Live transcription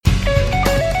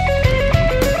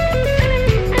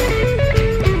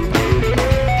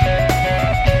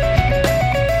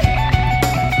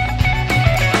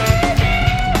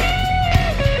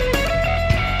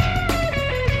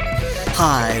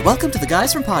Welcome to the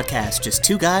Guys from Podcast, just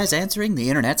two guys answering the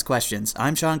internet's questions.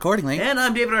 I'm Sean Cordingley. And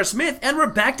I'm David R. Smith, and we're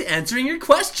back to answering your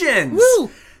questions.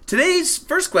 Woo! Today's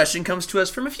first question comes to us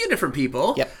from a few different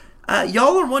people. Yep.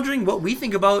 Y'all are wondering what we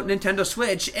think about Nintendo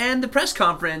Switch and the press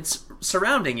conference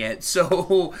surrounding it,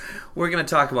 so we're going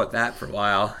to talk about that for a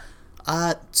while.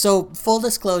 So, full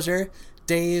disclosure,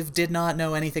 Dave did not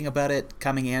know anything about it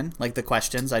coming in, like the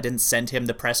questions. I didn't send him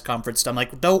the press conference. I'm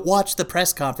like, don't watch the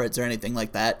press conference or anything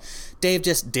like that. Dave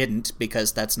just didn't,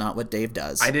 because that's not what Dave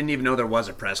does. I didn't even know there was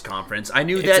a press conference. I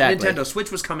knew Exactly. that Nintendo Switch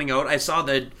was coming out. I saw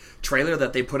the trailer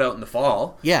that they put out in the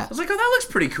fall. Yeah. I was like, oh, that looks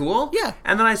pretty cool. Yeah.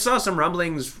 And then I saw some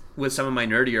rumblings with some of my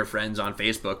nerdier friends on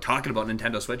Facebook talking about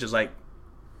Nintendo Switch. I was like,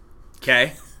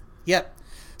 okay. Yep.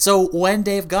 So, when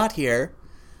Dave got here,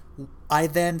 I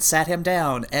then sat him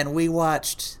down and we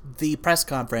watched the press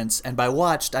conference. And by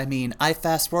watched, I mean I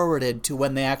fast-forwarded to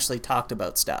when they actually talked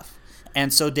about stuff.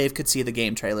 And so Dave could see the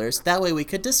game trailers. That way we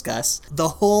could discuss the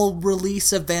whole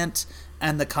release event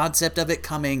and the concept of it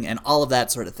coming and all of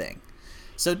that sort of thing.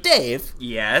 So Dave,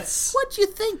 Yes. what'd you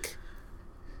think?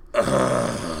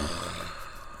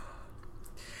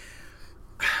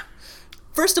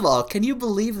 First of all, can you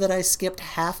believe that I skipped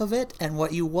half of it and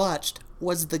what you watched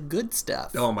was the good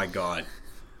stuff? Oh my god.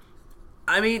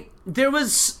 I mean, there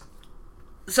was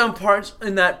some parts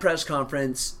in that press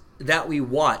conference that we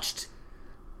watched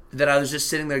that I was just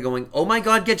sitting there going, oh my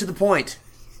god, get to the point.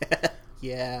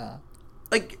 Yeah.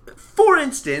 Like, for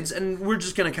instance, and we're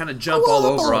just going to kind of jump all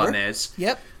over on this.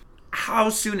 Yep. How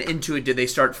soon into it did they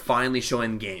start finally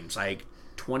showing games? Like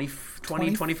 20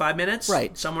 25 minutes?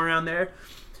 Right. Somewhere around there.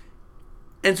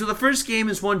 And so the first game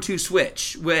is 1-2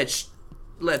 Switch, which,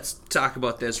 let's talk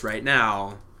about this right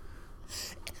now.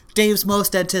 Dave's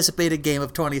most anticipated game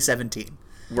of 2017.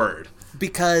 Word.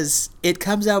 Because it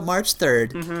comes out March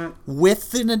 3rd with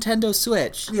the Nintendo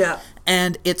Switch. Yeah.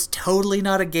 And it's totally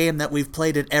not a game that we've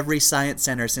played at every Science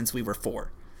Center since we were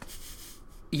 4.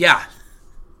 Yeah.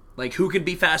 Like, who can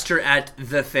be faster at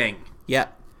the thing?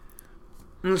 Yep.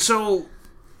 And so,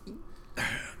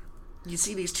 you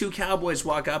see these two cowboys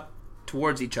walk up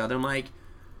towards each other. I'm like,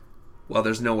 well,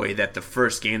 there's no way that the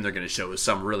first game they're going to show is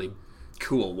some really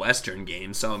cool Western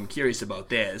game, so I'm curious about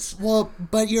this. Well,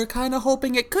 but you're kind of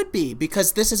hoping it could be,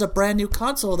 because this is a brand new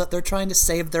console that they're trying to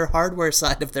save their hardware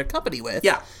side of their company with.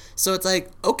 Yeah. So it's like,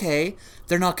 okay,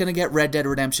 they're not going to get Red Dead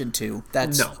Redemption 2.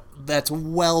 That's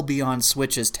well beyond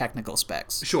Switch's technical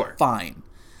specs. Sure. Fine.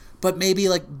 But maybe,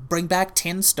 like, bring back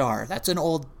Tin Star. That's an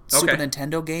old Super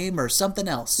Nintendo game or something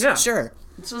else. Yeah. Sure.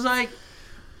 So it's like,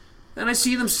 and I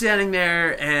see them standing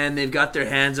there, and they've got their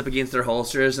hands up against their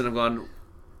holsters, and I'm going,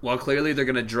 well, clearly they're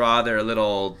going to draw their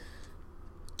little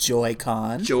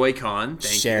Joy-Con. Joy-Con.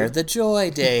 Thank you. Share the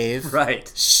joy, Dave. Right.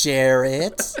 Share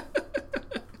it.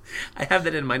 I have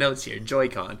that in my notes here,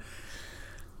 Joy-Con.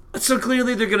 So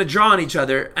clearly they're going to draw on each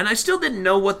other, and I still didn't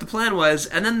know what the plan was,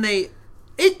 and then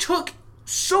it took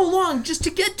so long just to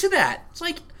get to that. It's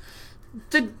like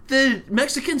the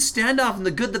Mexican standoff and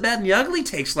the good, the bad, and the ugly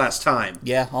takes less time.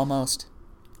 Yeah, almost.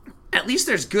 At least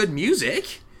there's good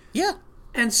music. Yeah.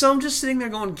 And so I'm just sitting there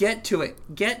going, get to it,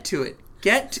 get to it,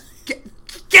 get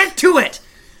to it!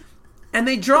 And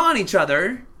they draw on each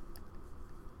other,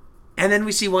 and then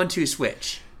we see 1-2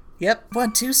 Switch. Yep,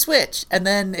 1-2 Switch. And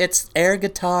then it's air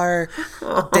guitar,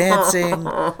 dancing.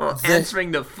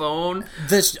 Answering the phone.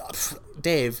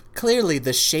 Dave, clearly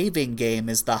the shaving game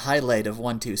is the highlight of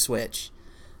 1-2 Switch.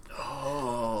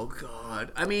 Oh,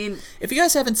 God. I mean, if you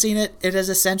guys haven't seen it, it is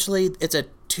essentially, it's a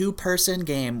two-person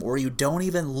game where you don't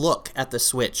even look at the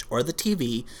Switch or the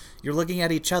TV. You're looking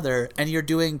at each other, and you're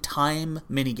doing time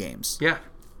minigames. yeah.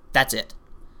 That's it.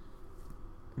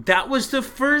 That was the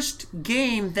first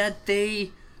game that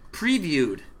they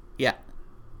previewed. Yeah.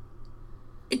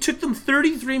 It took them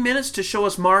 33 minutes to show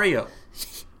us Mario.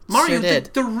 Mario, Sure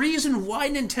did. the reason why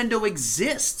Nintendo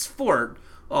exists for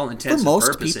all intents For most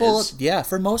and purposes. people, yeah,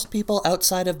 for most people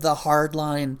outside of the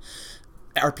hardline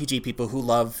RPG people who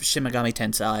love Shin Megami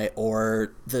Tensei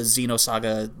or the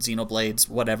Xenosaga, Xenoblades,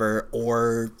 whatever,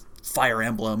 or Fire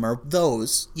Emblem or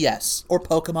those, yes. Or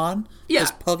Pokemon. Yeah.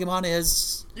 Because Pokemon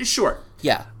is... Sure.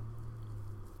 Yeah.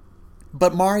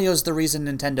 But Mario's the reason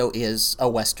Nintendo is a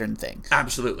Western thing.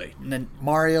 Absolutely. And then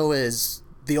Mario is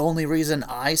the only reason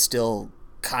I still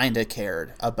kind of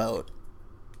cared about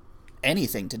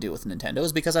anything to do with Nintendo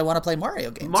is because I want to play Mario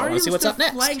games. I want to see what's up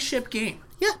next. Flagship game.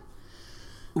 Yeah.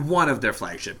 One of their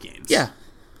flagship games. Yeah.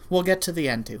 We'll get to the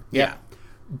end, too. Yeah.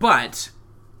 But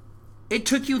it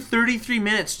took you 33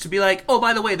 minutes to be like, oh,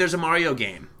 by the way, there's a Mario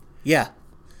game. Yeah.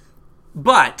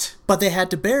 But they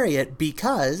had to bury it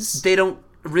because... they don't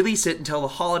release it until the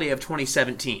holiday of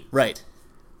 2017. Right.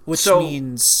 Which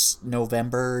means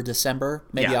November, December,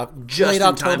 maybe just late in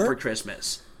October time for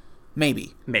Christmas.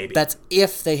 Maybe. Maybe. That's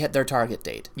if they hit their target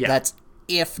date. Yeah. That's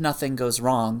if nothing goes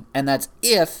wrong, and that's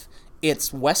if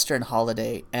it's Western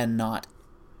holiday and not.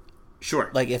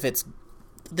 Sure. Like if it's,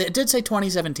 it did say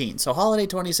 2017, so holiday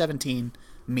 2017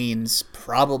 means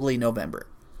probably November.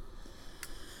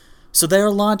 So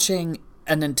they're launching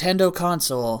a Nintendo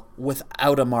console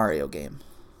without a Mario game.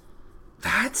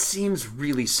 That seems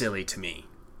really silly to me.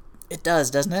 It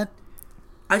does, doesn't it?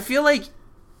 I feel like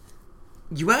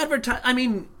you advertise. I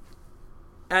mean,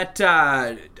 at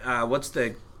what's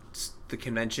the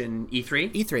convention,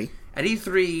 E3? E3. At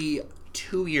E3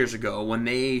 2 years ago, when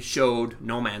they showed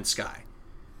No Man's Sky,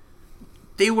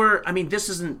 they were. I mean, this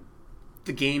isn't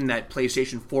the game that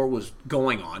PlayStation 4 was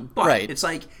going on, but right. It's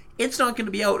like it's not going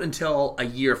to be out until a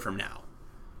year from now.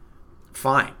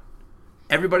 Fine.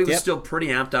 Everybody was still pretty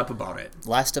amped up about it.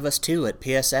 Last of Us 2 at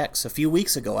PSX a few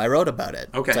weeks ago. I wrote about it.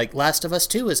 Okay. It's like Last of Us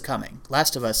 2 is coming.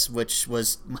 Last of Us, which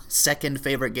was my second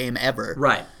favorite game ever.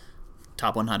 Right.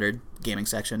 Top 100 gaming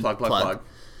section. Plug.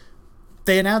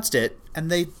 They announced it,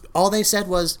 and all they said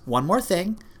was, one more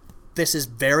thing. This is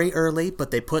very early,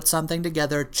 but they put something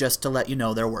together just to let you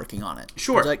know they're working on it.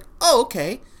 Sure. I was like, oh,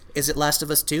 okay. Is it Last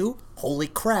of Us 2? Holy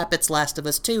crap, it's Last of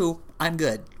Us 2. I'm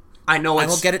good. I know I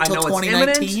will get it till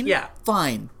 2019. Yeah.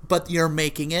 Fine. But you're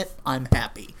making it. I'm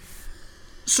happy.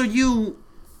 So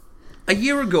a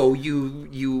year ago,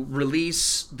 you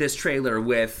release this trailer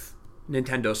with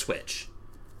Nintendo Switch.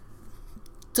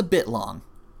 It's a bit long.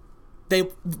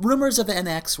 Rumors of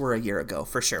NX were a year ago,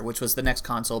 for sure, which was the next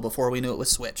console before we knew it was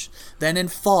Switch. Then in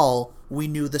fall, we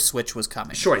knew the Switch was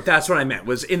coming. Sure, that's what I meant,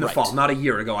 was in the fall, not a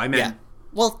year ago. I meant... Yeah.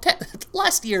 Well,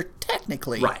 last year,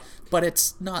 technically. Right. But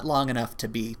it's not long enough to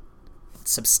be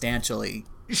substantially...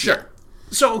 Sure. Yeah.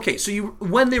 So, okay, so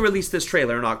when they released this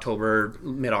trailer in October,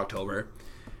 mid-October,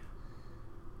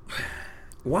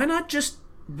 why not just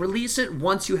release it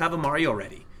once you have a Mario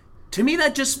ready? To me,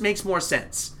 that just makes more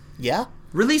sense. Yeah?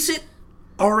 Release it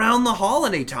around the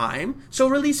holiday time, so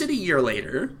release it a year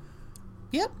later.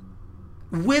 Yep.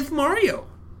 With Mario.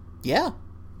 Yeah.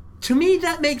 To me,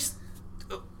 that makes...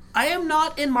 I am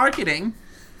not in marketing.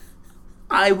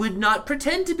 I would not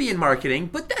pretend to be in marketing,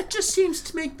 but that just seems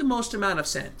to make the most amount of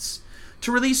sense.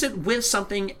 To release it with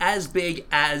something as big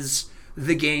as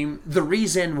the game, the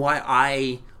reason why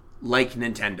I like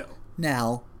Nintendo.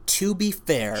 Now, to be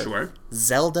fair, sure.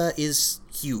 Zelda is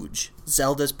huge.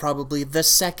 Zelda's probably the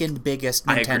second biggest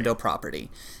Nintendo property.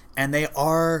 And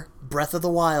Breath of the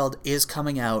Wild is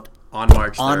coming out on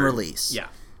March 3rd. On release. Yeah.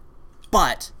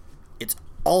 But it's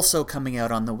also coming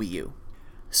out on the Wii U.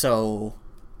 So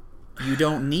you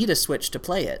don't need a Switch to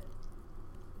play it.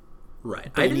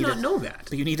 Right. I did not know that.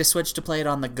 But you need a Switch to play it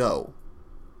on the go.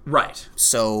 Right.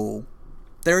 So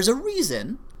there's a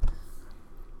reason.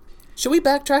 Should we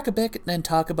backtrack a bit and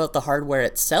talk about the hardware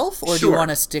itself, or do you want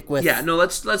to stick with? Yeah, no.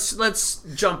 Let's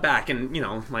jump back and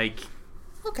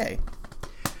Okay.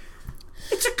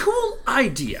 It's a cool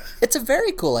idea. It's a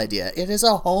very cool idea. It is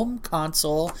a home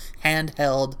console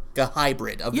handheld, a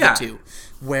hybrid of the two,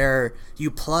 where you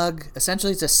plug.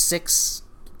 Essentially, it's a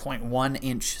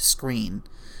 6.1-inch screen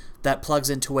that plugs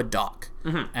into a dock,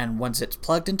 and once it's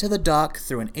plugged into the dock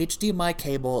through an HDMI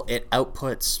cable, it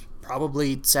outputs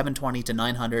probably 720 to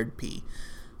 900p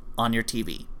on your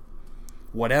TV.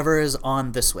 Whatever is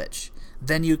on the Switch.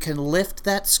 Then you can lift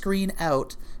that screen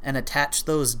out and attach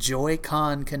those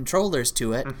Joy-Con controllers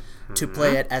to it to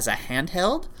play it as a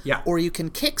handheld. Yeah. Or you can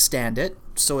kickstand it,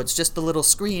 so it's just the little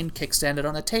screen, kickstand it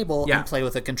on a table, and play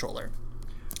with a controller.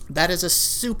 That is a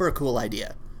super cool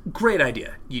idea. Great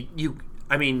idea.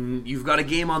 You've got a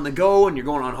game on the go and you're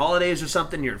going on holidays or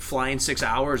something, you're flying 6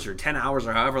 hours or 10 hours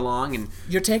or however long, and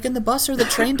you're taking the bus or the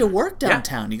train to work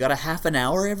downtown. You got a half an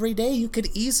hour every day. You could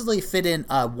easily fit in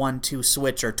a 1-2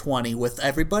 Switch or 20 with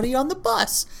everybody on the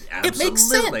bus. Absolutely.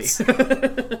 It makes sense.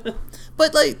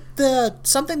 But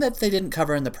something that they didn't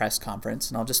cover in the press conference,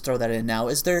 and I'll just throw that in now,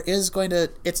 is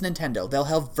it's Nintendo. They'll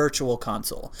have Virtual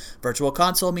Console. Virtual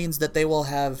Console means that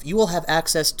you will have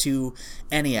access to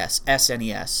NES,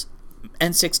 SNES,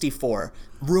 N64,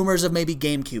 rumors of maybe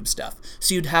GameCube stuff.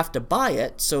 So you'd have to buy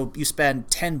it, so you spend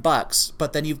 $10,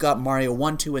 but then you've got Mario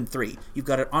 1, 2, and 3. You've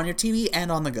got it on your TV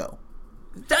and on the go.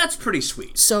 That's pretty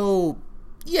sweet. So,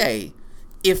 yay,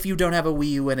 if you don't have a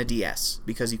Wii U and a DS,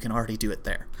 because you can already do it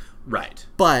there. Right.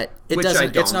 But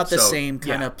it's not the same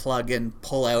kind of plug and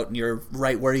pull out and you're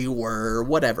right where you were or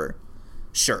whatever.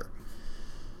 Sure.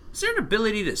 Is there an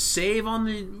ability to save on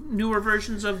the newer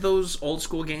versions of those old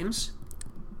school games?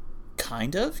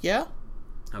 Kind of, yeah.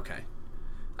 Okay.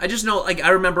 I just know, I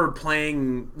remember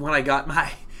playing when I got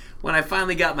when I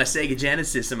finally got my Sega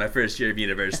Genesis in my first year of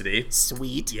university.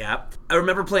 Sweet. Yep. I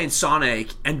remember playing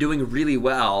Sonic and doing really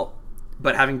well,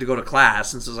 but having to go to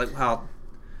class. And so I was like, well,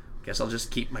 I guess I'll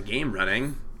just keep my game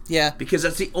running. Yeah. Because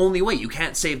that's the only way. You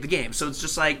can't save the game. So it's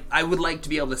just like, I would like to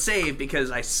be able to save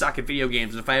because I suck at video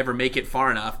games. And if I ever make it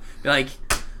far enough, be like,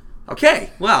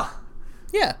 okay, well.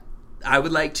 Yeah. I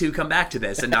would like to come back to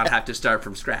this and not have to start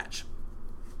from scratch.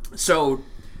 So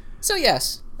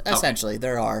yes, essentially,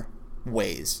 there are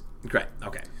ways. Great,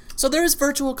 okay. So there is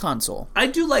Virtual Console. I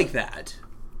do like that.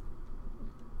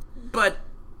 But...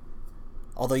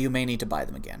 although you may need to buy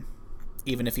them again.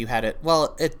 Even if you had it...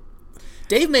 well,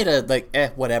 Dave made a,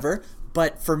 whatever.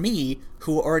 But for me,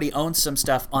 who already owns some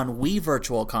stuff on Wii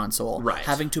Virtual Console, right.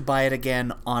 having to buy it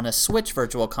again on a Switch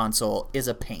Virtual Console is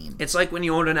a pain. It's like when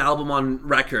you owned an album on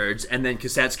records, and then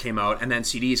cassettes came out, and then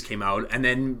CDs came out, and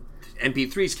then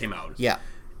MP3s came out. Yeah.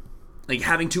 Like,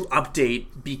 having to update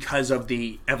because of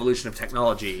the evolution of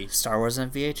technology. Star Wars on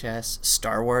VHS,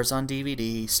 Star Wars on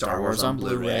DVD, Star Wars on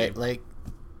Blu-ray. Like,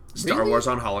 Star really? Wars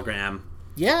on hologram.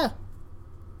 Yeah.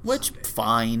 Which,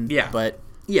 fine. Yeah. But...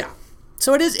 yeah.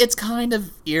 so it's kind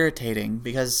of irritating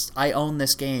because I own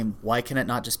this game. Why can it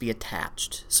not just be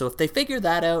attached? So if they figure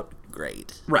that out,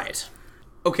 great. Right.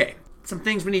 Okay. Some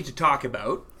things we need to talk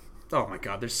about. Oh my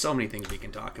god, there's so many things we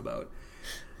can talk about.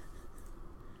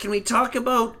 Can we talk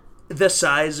about the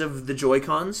size of the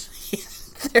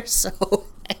Joy-Cons? They're so,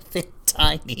 I think,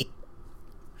 tiny.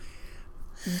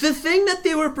 The thing that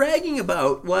they were bragging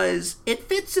about was it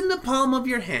fits in the palm of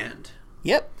your hand.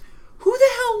 Yep. Who the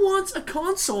hell wants a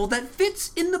console that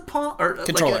fits in the palm, or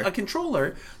Controller. like a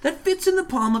controller that fits in the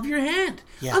palm of your hand?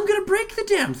 Yeah. I'm gonna break the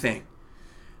damn thing.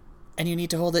 And you need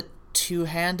to hold it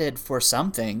two-handed for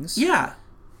some things. Yeah.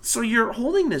 So you're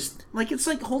holding this like it's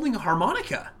like holding a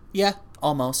harmonica. Yeah,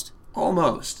 almost.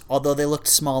 Almost. Although they looked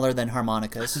smaller than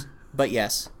harmonicas. But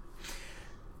yes.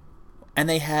 And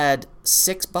they had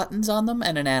 6 buttons on them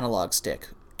and an analog stick.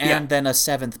 And then a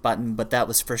 7th button, but that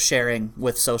was for sharing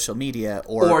with social media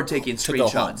or taking to go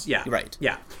home. screenshots. Yeah. Right.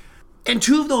 Yeah. And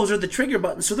 2 of those are the trigger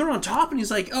buttons, so they're on top, and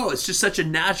he's like, oh, it's just such a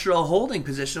natural holding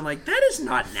position. I'm like, that is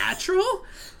not natural.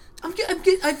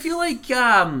 I feel like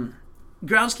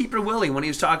Groundskeeper Willie when he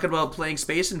was talking about playing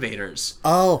Space Invaders.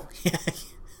 Oh, yeah.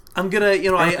 I'm gonna, I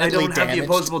don't have damaged. the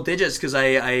opposable digits because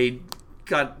I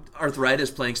got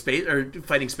arthritis playing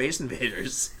fighting Space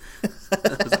Invaders.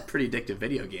 That was a pretty addictive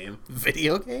video game.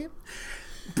 Video game?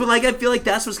 But I feel like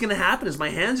that's what's gonna happen is my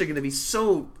hands are gonna be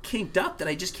so kinked up that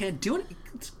I just can't do it.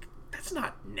 That's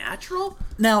not natural.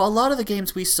 Now, a lot of the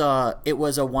games we saw, it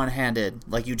was a one-handed,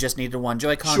 like you just needed one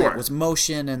Joy-Con, Sure. It was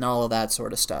motion and all of that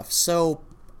sort of stuff. So,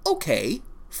 okay,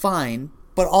 fine.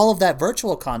 But all of that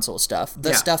Virtual Console stuff,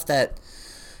 the stuff that,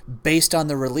 based on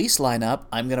the release lineup,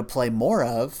 I'm going to play more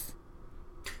of,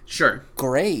 Sure.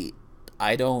 great.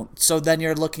 So then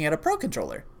you're looking at a Pro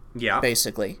Controller, Yeah.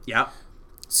 basically. Yeah.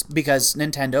 Because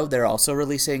Nintendo, they're also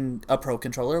releasing a Pro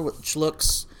Controller, which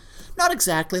looks not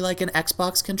exactly like an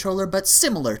Xbox controller, but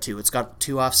similar to. It's got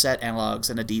 2 offset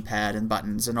analogs and a D-pad and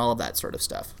buttons and all of that sort of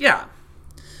stuff. Yeah.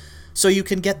 So you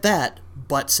can get that,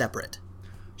 but separate.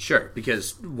 Sure,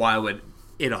 because why would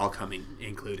it all come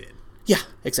included? Yeah,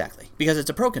 exactly. Because it's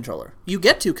a Pro Controller. You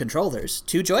get 2 controllers,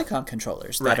 2 Joy-Con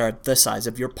controllers that are the size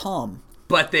of your palm.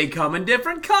 But they come in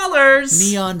different colors.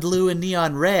 Neon blue and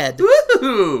neon red.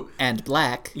 Woohoo! And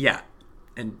black. Yeah.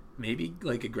 And maybe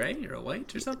like a gray or a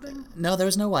white or something? No, there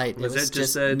was no white. Was it was it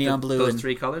just neon blue those and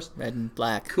 3 colors? red and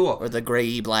black. Cool. Or the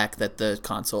gray black that the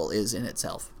console is in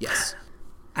itself. Yes.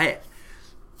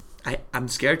 I'm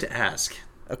scared to ask.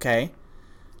 Okay.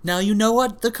 Now you know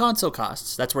what the console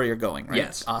costs. That's where you're going, right?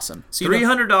 Yes. Awesome. So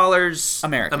 $300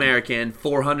 American.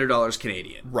 $400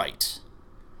 Canadian. Right.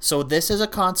 So this is a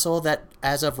console that,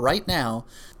 as of right now,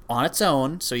 on its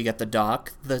own, so you get the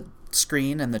dock, the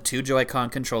screen, and the 2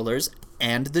 Joy-Con controllers,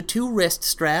 and the 2 wrist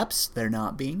straps. They're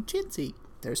not being chintzy.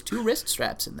 There's 2 wrist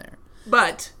straps in there.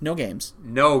 But No games.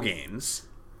 no games.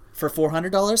 For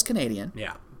 $400 Canadian.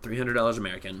 Yeah. $300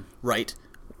 American. Right.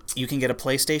 You can get a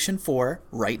PlayStation 4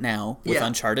 right now with Yeah.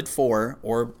 Uncharted 4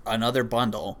 or another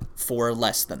bundle for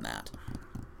less than that.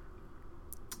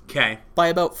 Okay. By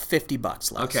about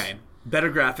 $50 less. Okay.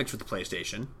 Better graphics with the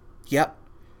PlayStation. Yep.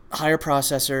 Higher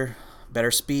processor,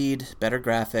 better speed, better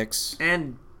graphics.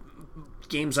 And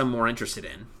games I'm more interested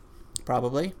in.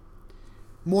 Probably.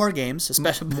 More games,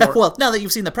 especially. More. Well, now that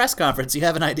you've seen the press conference, you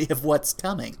have an idea of what's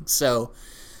coming. So,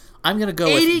 I'm going to go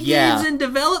 80 with, games in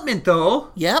development,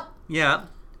 though. Yep. Yeah.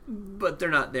 But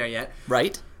they're not there yet.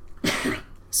 Right?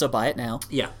 So buy it now.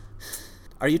 Yeah.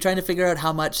 Are you trying to figure out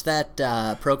how much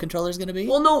that Pro Controller is going to be?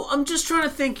 Well, no, I'm just trying to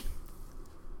think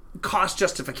cost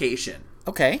justification.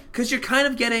 Okay. Because you're kind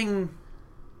of getting...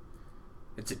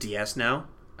 It's a DS now?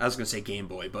 I was going to say Game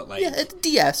Boy, but like... Yeah, it's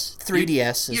DS.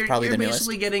 3DS is probably the newest.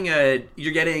 You're basically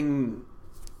getting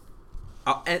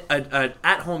an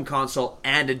at-home console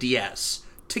and a DS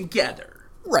together.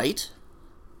 Right.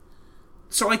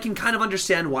 So I can kind of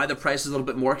understand why the price is a little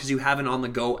bit more, because you have it on the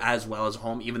go as well as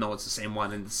home, even though it's the same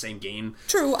one and the same game.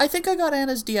 True. I think I got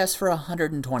Anna's DS for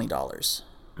 $120.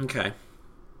 Okay.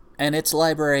 And its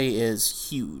library is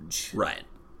huge. Right.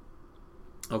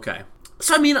 Okay.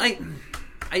 So, I mean,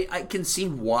 I can see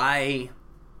why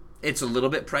it's a little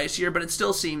bit pricier, but it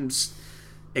still seems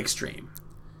extreme.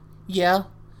 Yeah,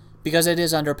 because it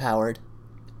is underpowered.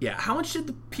 Yeah. How much did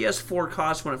the PS4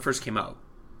 cost when it first came out?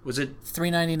 Was it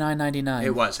 $399.99?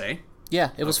 It was, eh?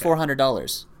 Yeah, it was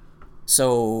 $400.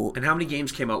 So... And how many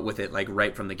games came out with it, like,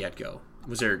 right from the get-go?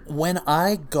 Was there... When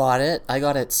I got it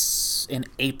in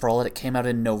April, and it came out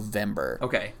in November.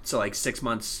 Okay, so like 6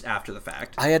 months after the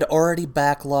fact. I had already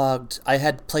backlogged... I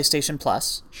had PlayStation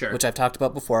Plus, sure, which I've talked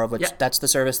about before, which that's the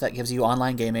service that gives you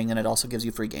online gaming, and it also gives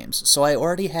you free games. So I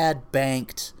already had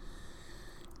banked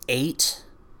 8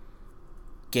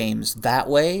 games that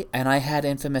way, and I had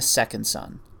Infamous Second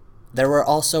Son. There were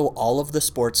also all of the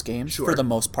sports games, for the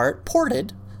most part,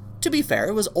 ported. To be fair,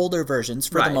 it was older versions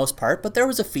for the most part, but there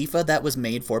was a FIFA that was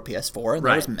made for PS4, and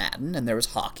there was Madden, and there was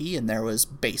hockey, and there was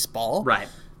baseball. Right.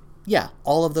 Yeah,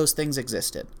 all of those things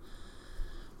existed.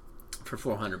 For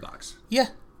 $400. Yeah.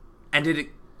 And did it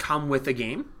come with a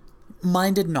game?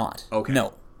 Mine did not. Okay.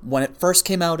 No. When it first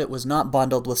came out, it was not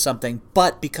bundled with something,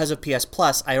 but because of PS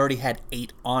Plus, I already had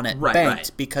 8 on it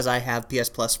banked because I have PS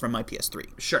Plus from my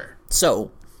PS3. Sure.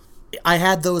 So... I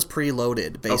had those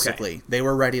preloaded, basically. Okay. They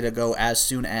were ready to go as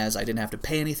soon as I didn't have to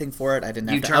pay anything for it. I didn't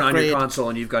have to upgrade. You turn on your console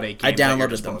and you've got 8 games I downloaded at your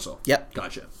disposal. them. Yep.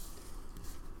 Gotcha.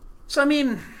 So, I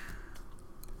mean,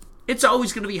 it's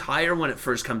always going to be higher when it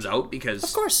first comes out because...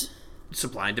 Of course.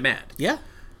 Supply and demand. Yeah.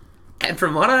 And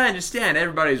from what I understand,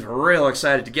 everybody's real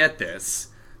excited to get this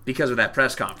because of that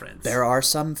press conference. There are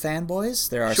some fanboys.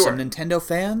 There are some Nintendo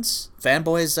fans.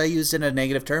 Fanboys I used in a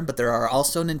negative term, but there are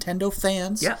also Nintendo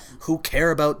fans who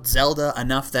care about Zelda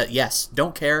enough that, yes,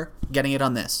 don't care getting it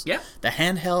on this. Yeah. The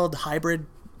handheld hybrid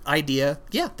idea,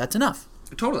 that's enough.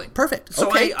 Totally. Perfect. So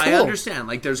okay, I understand.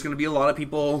 Like, there's going to be a lot of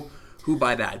people who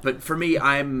buy that. But for me,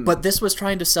 But this was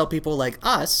trying to sell people like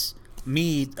us,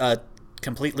 me,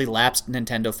 completely lapsed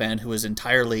Nintendo fan who is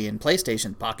entirely in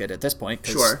PlayStation pocket at this point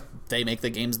because they make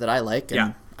the games that I like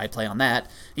and I play on that.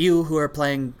 You who are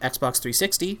playing Xbox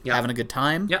 360, having a good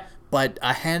time. But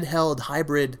a handheld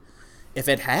hybrid, if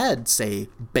it had, say,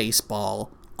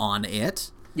 baseball on it,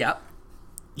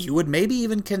 you would maybe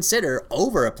even consider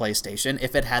over a PlayStation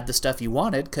if it had the stuff you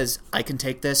wanted, because I can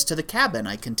take this to the cabin.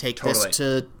 I can take this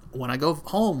to when I go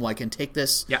home. I can take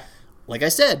this, like I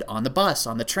said, on the bus,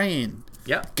 on the train.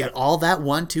 Get all that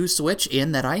 1-2 switch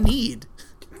in that I need.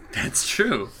 That's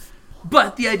true.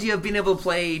 But the idea of being able to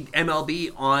play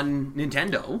MLB on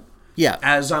Nintendo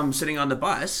as I'm sitting on the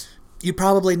bus... You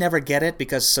probably never get it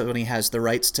because Sony has the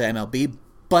rights to MLB,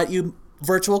 but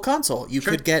Virtual Console. You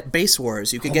could get Base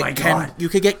Wars. You could you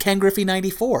could get Ken Griffey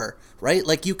 94, right?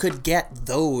 Like, you could get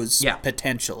those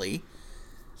potentially.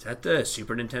 Is that the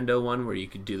Super Nintendo one where you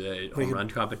could do the home run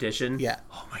competition? Yeah.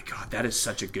 Oh my god, that is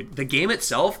such a good... The game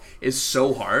itself is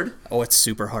so hard. Oh, it's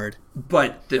super hard.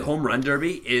 But the home run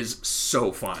derby is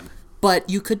so fun. But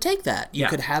you could take that. You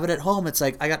could have it at home. It's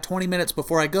like, I got 20 minutes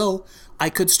before I go. I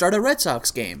could start a Red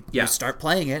Sox game. You start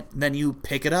playing it, and then you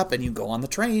pick it up, and you go on the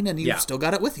train, and you still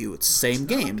got it with you. It's the same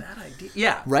game. Not a bad idea.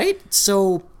 Yeah. Right?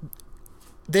 So...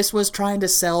 This was trying to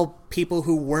sell people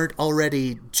who weren't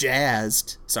already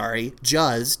jazzed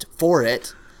for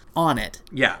it, on it.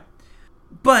 Yeah.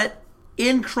 But,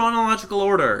 in chronological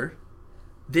order,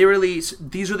 these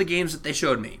are the games that they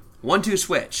showed me. 1-2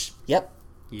 Switch. Yep.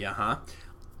 Yeah,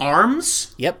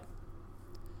 ARMS. Yep.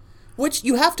 Which,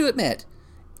 you have to admit,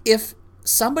 if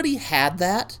somebody had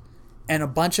that, and a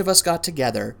bunch of us got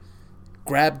together,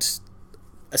 grabbed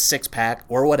a 6-pack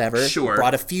or whatever,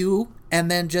 brought a few, and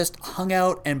then just hung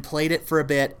out and played it for a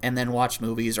bit and then watched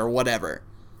movies or whatever.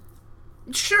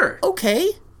 Sure.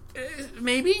 Okay.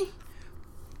 Maybe.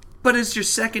 But it's your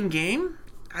second game?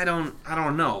 I don't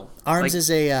know. ARMS is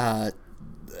a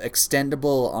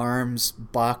extendable arms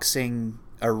boxing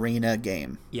arena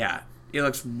game. Yeah. It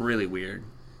looks really weird.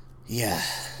 Yeah.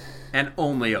 And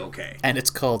only okay. And it's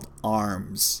called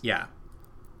ARMS. Yeah.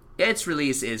 Its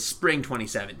release is spring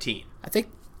 2017. I think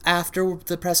after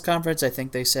the press conference, I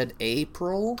think they said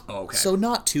April. Okay. So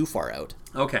not too far out.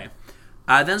 Okay.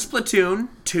 Then Splatoon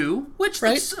 2, which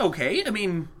looks okay. I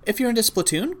mean... If you're into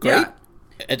Splatoon, great. Yeah.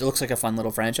 It looks like a fun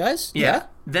little franchise. Yeah.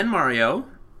 Then Mario.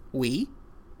 Wii.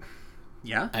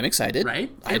 Yeah. I'm excited.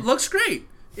 Right? It looks great.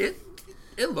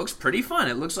 It looks pretty fun.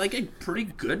 It looks like a pretty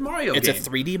good Mario game. It's a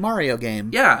 3D Mario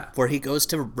game. Yeah. Where he goes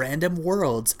to random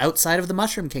worlds outside of the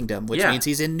Mushroom Kingdom, which means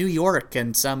he's in New York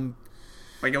and some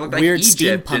like it looked weird like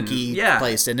Egypt steampunky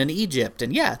place and in Egypt.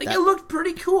 And it looked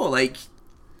pretty cool. Like,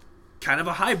 kind of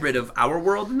a hybrid of our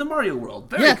world and the Mario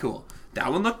world. Very cool.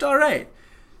 That one looked all right.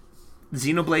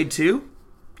 Xenoblade 2,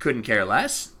 couldn't care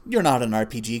less. You're not an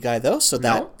RPG guy, though, so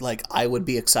I would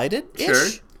be excited. Sure.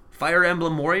 Fire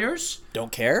Emblem Warriors.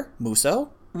 Don't care.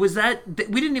 Muso. Was that...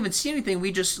 We didn't even see anything.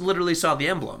 We just literally saw the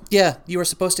emblem. Yeah, you were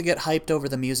supposed to get hyped over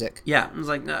the music. Yeah, I was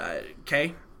like,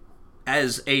 okay.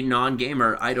 As a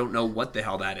non-gamer, I don't know what the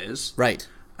hell that is. Right.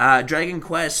 Dragon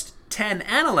Quest 10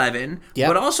 and 11,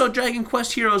 but also Dragon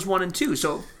Quest Heroes 1 and 2.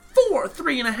 So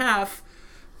 3.5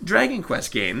 Dragon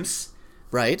Quest games.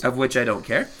 Right. Of which I don't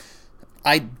care.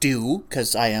 I do,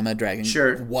 because I am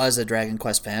was a Dragon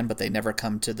Quest fan, but they never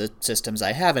come to the systems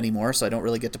I have anymore, so I don't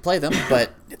really get to play them.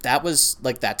 But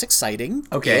that's exciting.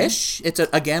 Okay. It's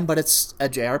but it's a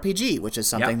JRPG, which is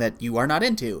something that you are not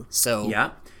into. So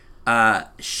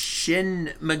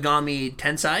Shin Megami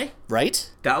Tensei. Right.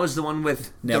 That was the one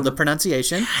with nailed the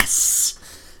pronunciation. Yes.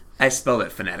 I spelled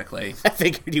it phonetically. I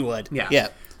figured you would. Yeah. Yeah.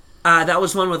 That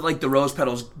was one with like the rose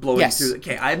petals blowing through.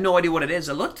 Okay, I have no idea what it is.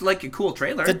 It looked like a cool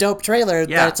trailer. It's a dope trailer.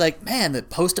 Yeah. It's like, man, the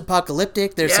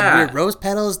post-apocalyptic. There's some weird rose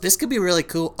petals. This could be really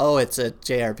cool. Oh, it's a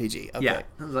JRPG. Okay. Yeah.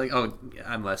 I was like, oh,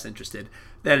 I'm less interested.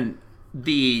 Then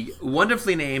the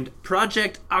wonderfully named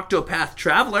Project Octopath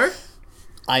Traveler.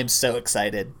 I'm so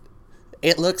excited.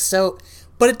 It looks so...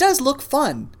 But it does look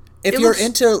fun. If you're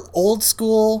into old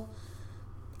school,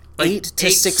 like 8 to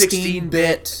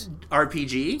 16-bit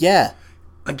RPG. Yeah.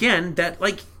 Again, that,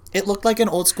 like... It looked like an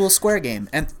old school Square game.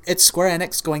 And it's Square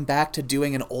Enix going back to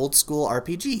doing an old school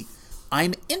RPG.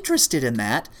 I'm interested in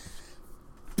that.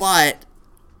 But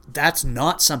that's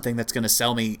not something that's going to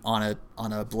sell me on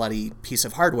a bloody piece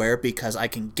of hardware, because I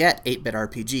can get 8-bit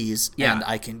RPGs and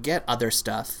I can get other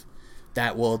stuff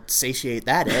that will satiate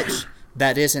that itch.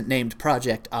 That isn't named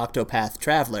Project Octopath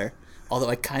Traveler, although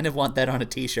I kind of want that on a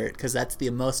t-shirt because that's the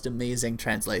most amazing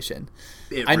translation.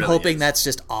 I'm hoping that's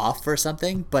just off or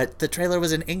something, but the trailer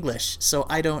was in English, so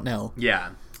I don't know.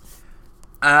 Yeah.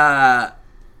 Then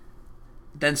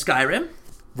Skyrim.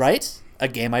 Right? A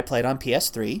game I played on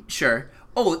PS3. Sure.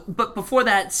 Oh, but before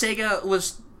that, Sega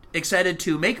was excited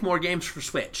to make more games for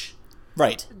Switch.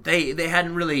 Right. They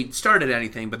hadn't really started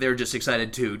anything, but they were just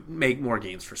excited to make more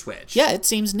games for Switch. Yeah, it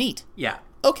seems neat. Yeah.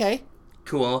 Okay.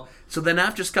 Cool. So then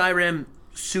after Skyrim,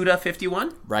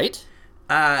 Suda51 right,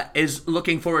 is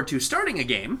looking forward to starting a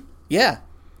game. Yeah.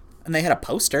 And they had a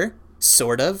poster,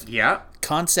 sort of. Yeah.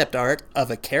 Concept art of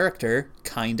a character,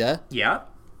 kinda. Yeah.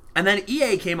 And then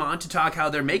EA came on to talk how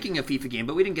they're making a FIFA game,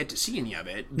 but we didn't get to see any of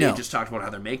it. They just talked about how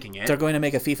they're making it. They're going to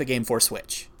make a FIFA game for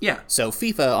Switch. Yeah. So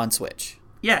FIFA on Switch.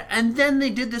 Yeah, and then they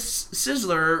did this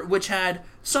Sizzler, which had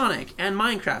Sonic and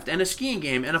Minecraft and a skiing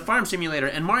game and a farm simulator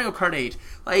and Mario Kart 8.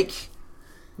 Like,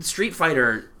 Street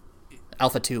Fighter.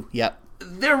 Alpha 2, yep.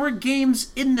 There were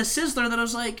games in the Sizzler that I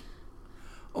was like,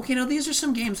 okay, now these are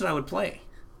some games that I would play.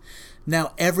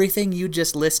 Now, everything you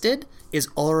just listed is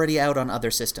already out on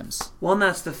other systems. Well, and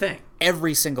that's the thing.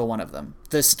 Every single one of them.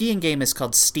 The skiing game is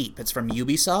called Steep. It's from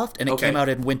Ubisoft, and it came out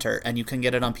in winter, and you can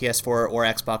get it on PS4 or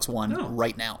Xbox One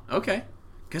right now. Okay.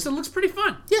 Because it looks pretty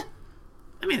fun. Yeah.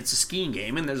 I mean, it's a skiing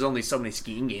game, and there's only so many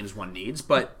skiing games one needs,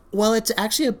 but... Well, it's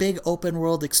actually a big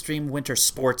open-world extreme winter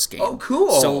sports game. Oh,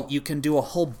 cool. So you can do a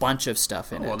whole bunch of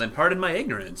stuff in it. Well, then pardon my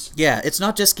ignorance. Yeah, it's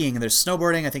not just skiing. There's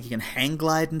snowboarding. I think you can hang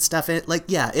glide and stuff in it. Like,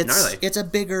 yeah, it's a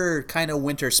bigger kind of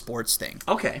winter sports thing.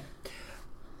 Okay.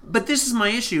 But this is my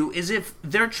issue, is if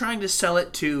they're trying to sell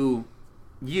it to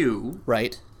you...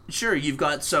 Right. Sure, you've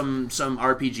got some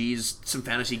RPGs, some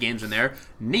fantasy games in there.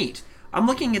 Neat. I'm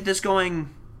looking at this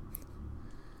going...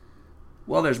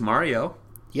 Well, there's Mario.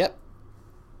 Yep.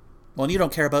 Well, and you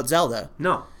don't care about Zelda.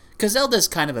 No. Because Zelda's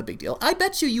kind of a big deal. I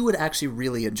bet you would actually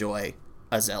really enjoy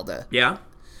a Zelda. Yeah?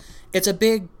 It's a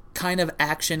big kind of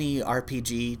action-y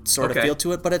RPG sort of feel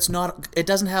to it, but it's not... It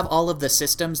doesn't have all of the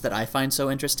systems that I find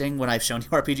so interesting when I've shown you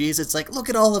RPGs. It's like, look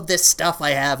at all of this stuff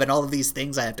I have and all of these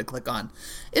things I have to click on.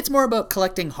 It's more about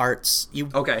collecting hearts.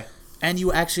 Okay. And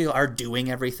you actually are doing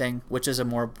everything, which is a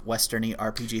more Western-y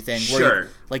RPG thing. Sure.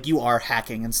 Where you are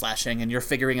hacking and slashing, and you're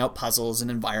figuring out puzzles and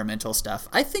environmental stuff.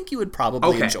 I think you would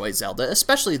probably enjoy Zelda,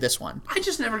 especially this one. I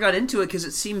just never got into it because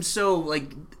it seemed so,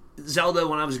 like, Zelda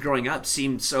when I was growing up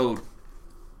seemed so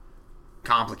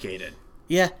complicated.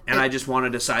 Yeah. And I just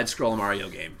wanted a side-scroll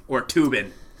Mario game. Or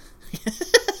Tubin.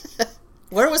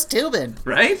 Where was Tubin?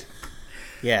 Right?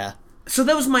 Yeah. So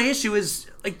that was my issue,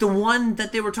 is like the one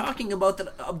that they were talking about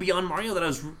that beyond Mario that I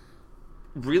was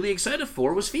really excited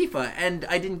for was FIFA, and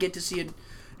I didn't get to see an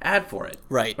ad for it.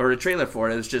 Right. Or a trailer for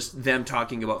it. It was just them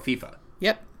talking about FIFA.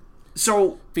 Yep.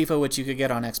 So FIFA, which you could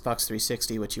get on Xbox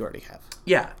 360, which you already have.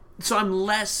 yeah. So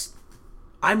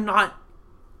I'm not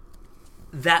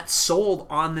that sold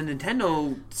on the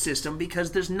Nintendo system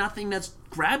because there's nothing that's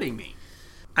grabbing me.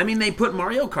 I mean, they put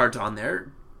Mario Kart on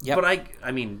there, but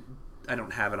I mean, I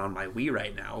don't have it on my Wii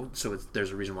right now, so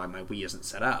there's a reason why my Wii isn't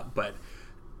set up. But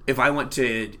if I went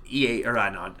to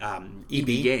EB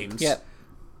Games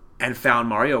and found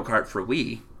Mario Kart for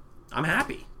Wii, I'm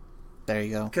happy. There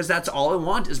you go. Because that's all I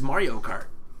want is Mario Kart.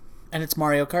 And it's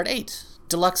Mario Kart 8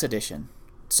 Deluxe Edition.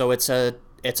 So it's a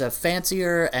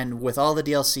fancier and with all the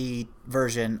DLC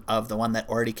version of the one that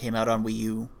already came out on Wii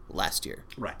U last year.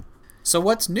 Right. So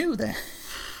what's new then?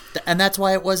 And that's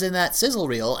why it was in that sizzle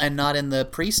reel and not in the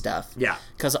pre-stuff. Yeah.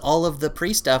 Because all of the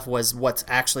pre-stuff was what's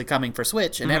actually coming for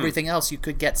Switch, and everything else you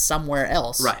could get somewhere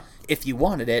else if you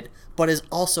wanted it, but is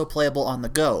also playable on the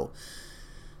go.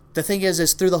 The thing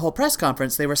is through the whole press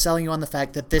conference, they were selling you on the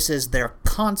fact that this is their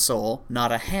console,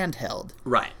 not a handheld.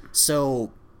 Right.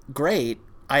 So, great,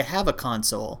 I have a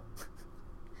console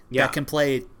that can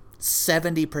play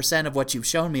 70% of what you've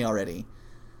shown me already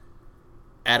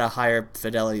at a higher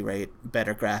fidelity rate,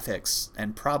 better graphics,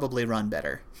 and probably run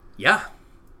better. Yeah.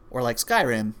 Or like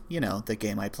Skyrim, the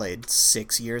game I played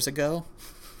 6 years ago.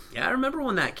 Yeah, I remember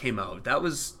when that came out. That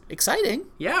was exciting.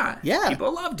 Yeah. Yeah.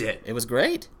 People loved it. It was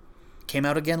great. Came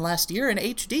out again last year in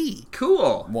HD.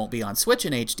 Cool. Won't be on Switch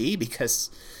in HD because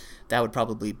that would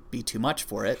probably be too much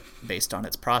for it based on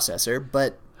its processor,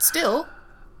 but still.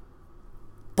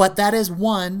 But that is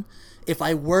one, if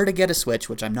I were to get a Switch,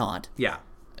 which I'm not. Yeah.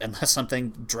 Unless something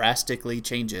drastically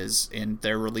changes in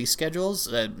their release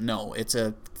schedules, no, it's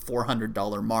a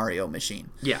 $400 Mario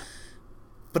machine. Yeah.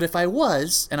 But if I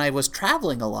was, and I was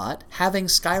traveling a lot, having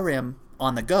Skyrim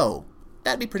on the go,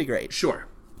 that'd be pretty great. Sure.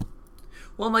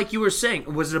 Well, like you were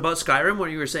saying, was it about Skyrim where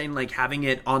you were saying, like, having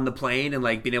it on the plane and,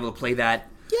 like, being able to play that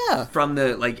from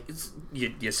the, like,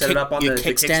 you set it up on the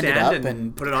kickstand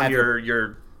and put it on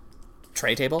your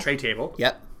tray table? Tray table.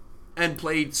 Yep. And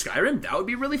play Skyrim? That would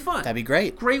be really fun. That'd be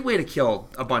great. Great way to kill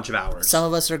a bunch of hours. Some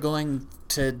of us are going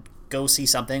to go see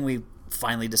something. We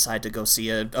finally decide to go see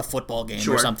a football game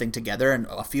or something together, and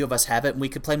a few of us have it, and we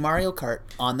could play Mario Kart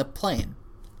on the plane.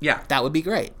 Yeah. That would be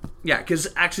great. Yeah, because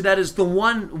actually that is the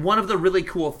one of the really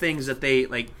cool things that they,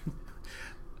 like...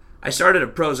 I started a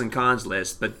pros and cons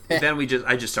list, but then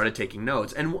I just started taking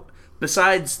notes. And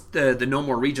besides the no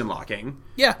more region locking...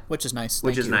 Yeah, which is nice.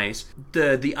 Which is nice.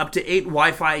 The up to 8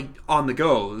 Wi-Fi on the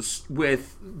goes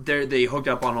with... They hooked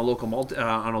up on a local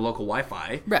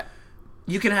Wi-Fi. Right.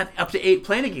 You can have up to 8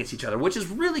 playing against each other, which is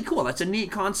really cool. That's a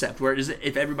neat concept, where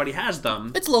if everybody has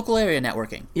them... It's local area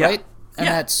networking, right? And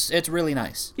it's really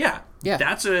nice. Yeah. Yeah.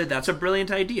 That's a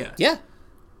brilliant idea. Yeah.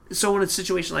 So in a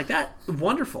situation like that,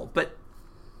 wonderful. But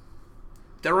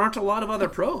there aren't a lot of other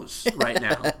pros right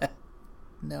now.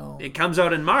 No. It comes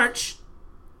out in March.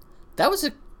 That was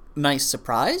a nice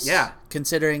surprise. Yeah.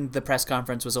 Considering the press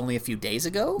conference was only a few days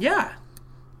ago. Yeah.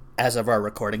 As of our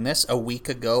recording this. A week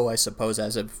ago, I suppose,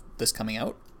 as of this coming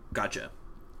out. Gotcha.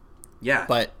 Yeah.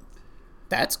 But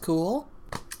that's cool.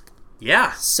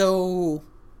 Yeah. So...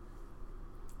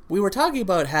 we were talking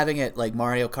about having it like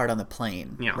Mario Kart on the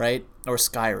plane, right? Or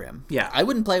Skyrim. Yeah. I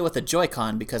wouldn't play with a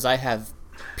Joy-Con because I have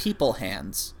people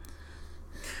hands.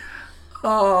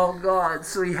 Oh, God.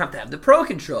 So you have to have the Pro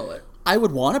Controller. I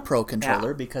would want a Pro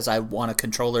Controller because I want a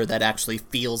controller that actually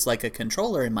feels like a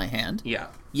controller in my hand. Yeah.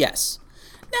 Yes.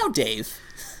 Now, Dave.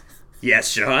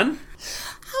 Yes, Sean?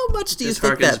 How much do you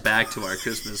think this harkens back to our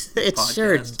Christmas It podcast.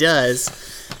 Sure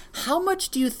does. How much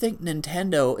do you think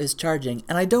Nintendo is charging?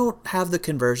 And I don't have the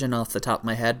conversion off the top of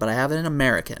my head, but I have it in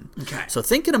American. Okay. So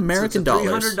think in American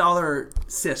dollars. It's a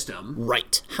 $300 system.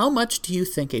 Right. How much do you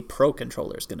think a Pro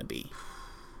Controller is going to be?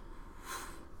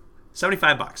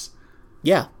 $75.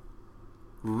 Yeah.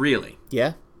 Really?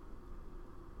 Yeah.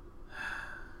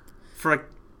 For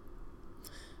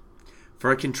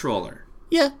a controller.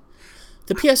 Yeah.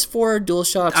 The PS4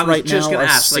 DualShocks right now are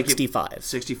 $65.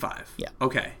 65. Yeah.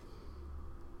 Okay.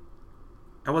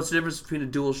 And what's the difference between a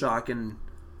DualShock and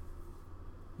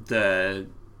the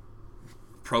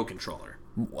Pro Controller?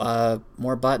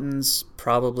 More buttons,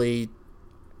 probably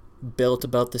built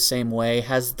about the same way.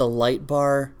 Has the light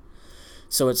bar,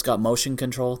 so it's got motion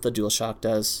control. The DualShock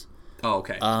does. Oh,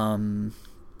 okay.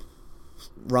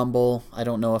 Rumble. I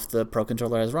don't know if the Pro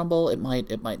Controller has Rumble. It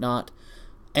might not.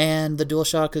 And the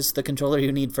DualShock is the controller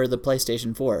you need for the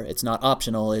PlayStation 4. It's not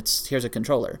optional. It's here's a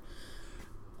controller.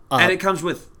 And it comes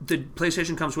with the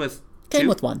PlayStation comes with Came Two?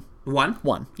 with one. One?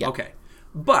 One, yeah. Okay.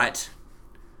 But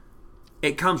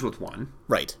it comes with one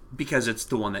Right. because it's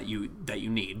the one that you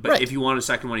need. But Right. if you want a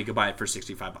second one, you could buy it for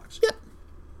 $65. Yep.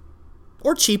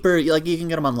 Or cheaper, like you can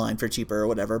get them online for cheaper or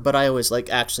whatever, but I always like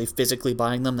actually physically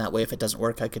buying them. That way, if it doesn't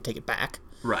work, I could take it back.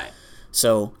 Right.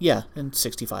 So, yeah, and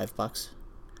 $65.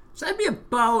 So that'd be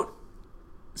about...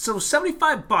 So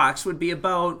 $75 would be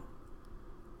about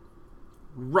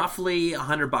roughly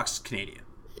 $100 Canadian.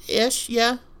 Ish,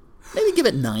 yeah. Maybe give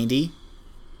it 90.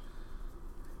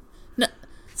 No,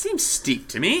 It seems steep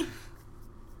to me.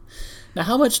 now,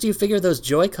 how much do you figure those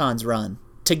Joy-Cons run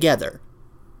together?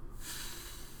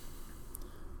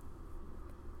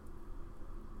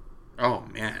 Oh,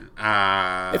 man.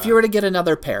 If you were to get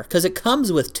another pair, because it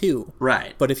comes with two.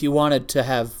 Right. But if you wanted to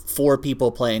have 4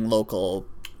 people playing local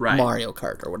Right. Mario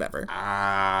Kart or whatever.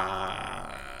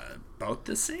 About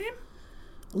the same?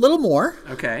 A little more,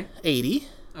 Okay. 80,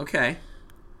 Okay.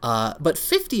 but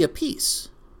 50 apiece.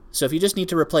 So if you just need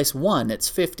to replace one, it's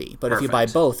 50. But if you buy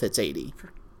Perfect. both, it's 80.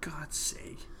 For God's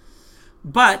sake.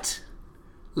 But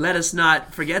let us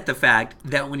not forget the fact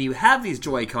that when you have these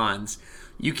Joy-Cons,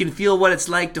 you can feel what it's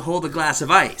like to hold a glass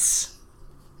of ice.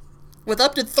 With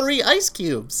up to 3 ice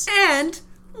cubes. And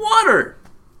water.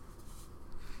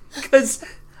 Because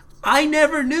I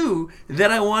never knew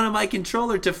that I wanted my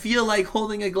controller to feel like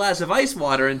holding a glass of ice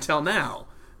water until now.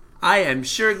 I am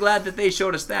sure glad that they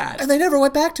showed us that. And they never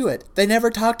went back to it. They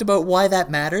never talked about why that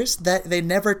matters. That they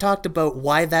never talked about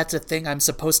why that's a thing I'm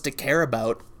supposed to care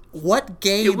about. What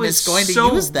game is going to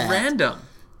use that? It was so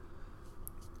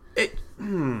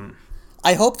random.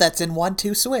 I hope that's in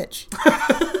 1-2 Switch.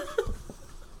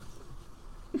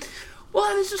 Well,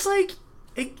 and it's just like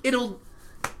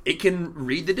it can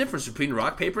read the difference between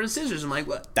rock, paper, and scissors. I'm like,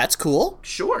 what? That's cool.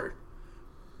 Sure.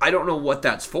 I don't know what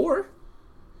that's for.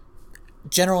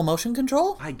 General motion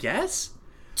control? I guess.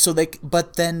 So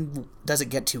but then does it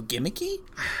get too gimmicky?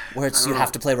 Where it's you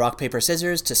have to play rock, paper,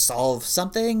 scissors to solve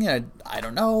something? I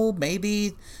don't know,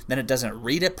 maybe. Then it doesn't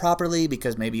read it properly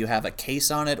because maybe you have a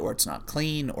case on it or it's not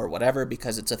clean or whatever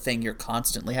because it's a thing you're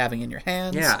constantly having in your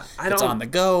hands. Yeah, It's on the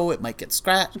go, it might get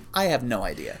scratched. I have no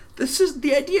idea.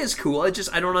 The idea is cool. I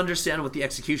don't understand what the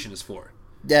execution is for.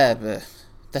 Yeah,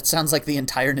 that sounds like the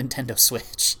entire Nintendo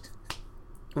Switch.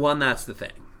 Well, and that's the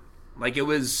thing. Like, it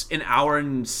was an hour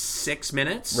and 6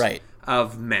 minutes Right.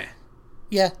 of meh.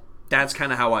 Yeah. That's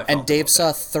kind of how I felt. And Dave about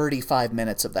saw 35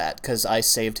 minutes of that because I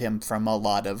saved him from a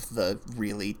lot of the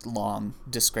really long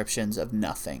descriptions of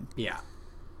nothing. that. Yeah.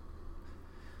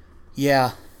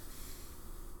 Yeah.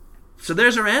 So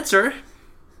there's our answer.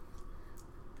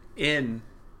 In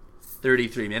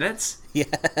 33 minutes. Yeah.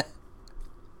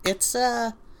 It's,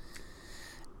 to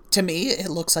me, it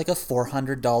looks like a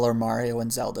 $400 Mario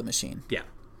and Zelda machine. Yeah.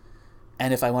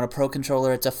 And if I want a Pro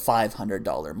Controller, it's a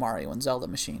 $500 Mario and Zelda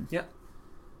machine. Yeah.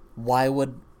 Why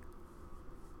would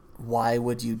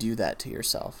you do that to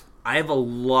yourself? I have a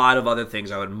lot of other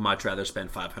things I would much rather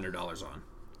spend $500 on.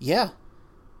 Yeah.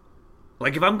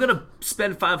 Like, if I'm going to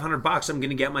spend $500, I'm going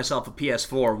to get myself a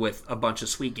PS4 with a bunch of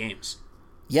sweet games.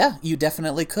 Yeah, you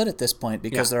definitely could at this point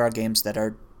because Yeah. there are games that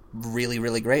are really,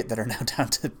 really great that are now down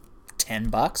to $10,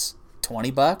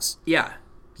 $20. Yeah.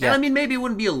 Yeah. And I mean, maybe it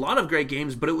wouldn't be a lot of great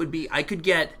games, but it would be, I could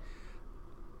get...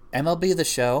 MLB The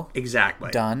Show.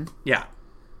 Exactly. Done. Yeah.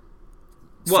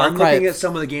 Well, Far I'm Cry- looking at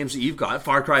some of the games that you've got.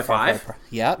 Far Cry 5.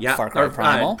 Yeah, Yeah. Far Cry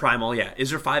Primal. Primal, yeah. Is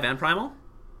there 5 and Primal?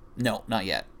 No, not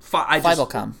yet. 5 will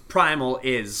come. Primal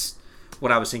is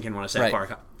what I was thinking when I said Right.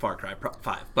 Far Cry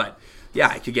 5. But, yeah,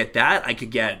 I could get that. I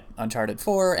could get... Uncharted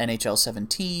 4, NHL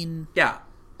 17, Yeah.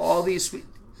 All these sweet...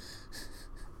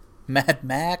 Mad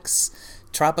Max,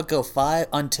 Tropico 5,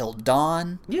 Until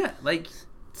Dawn. Yeah, like,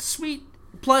 sweet.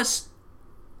 Plus,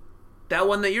 that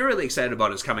one that you're really excited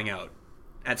about is coming out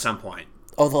at some point.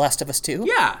 Oh, The Last of Us 2?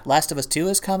 Yeah. Last of Us 2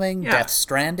 is coming. Yeah. Death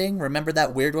Stranding. Remember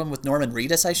that weird one with Norman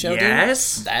Reedus I showed you?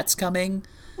 Yes. That's coming.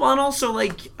 Well, and also,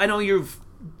 like, I know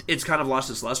it's kind of lost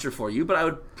its luster for you, but I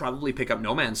would probably pick up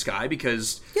No Man's Sky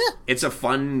because Yeah. it's a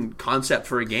fun concept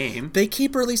for a game. They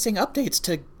keep releasing updates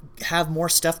to have more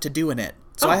stuff to do in it.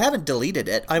 So Oh. I haven't deleted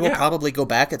it. I will Yeah. probably go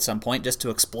back at some point just to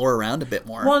explore around a bit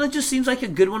more. Well, and it just seems like a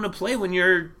good one to play when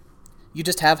you're... You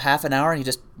just have half an hour and you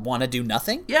just want to do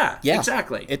nothing? Yeah,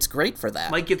 exactly. It's great for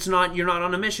that. Like, you're not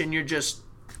on a mission, you're just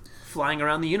flying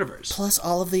around the universe. Plus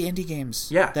all of the indie games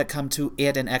Yeah. that come to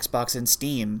it and Xbox and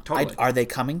Steam. Totally. Are they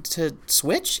coming to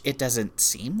Switch? It doesn't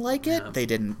seem like it. No. They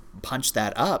didn't punch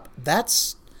that up.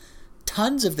 That's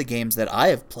tons of the games that I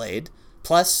have played.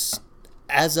 Plus,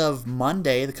 as of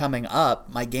Monday coming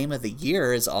up, my game of the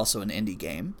year is also an indie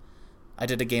game. I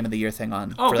did a game of the year thing for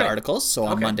the Okay. articles, so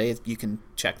on Okay. Monday you can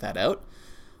check that out.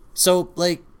 So,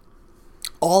 like,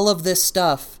 all of this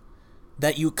stuff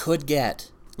that you could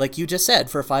get, like you just said,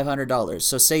 for $500.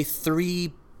 So say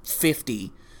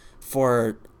 $350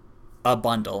 for a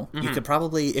bundle. You could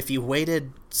probably, if you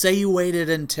waited, say you waited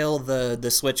until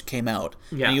the Switch came out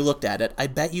and you looked at it, I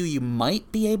bet you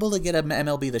might be able to get an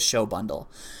MLB The Show bundle,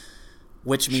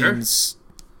 which means,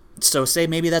 so say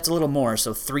maybe that's a little more,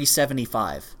 so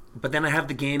 $375. But then I have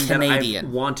the game Canadian. that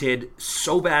I've wanted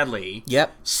so badly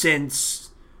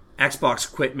since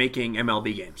Xbox quit making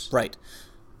MLB games. Right.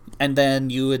 And then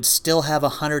you would still have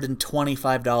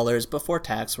 $125 before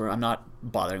tax, where I'm not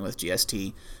bothering with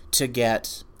GST, to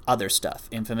get other stuff.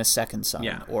 Infamous Second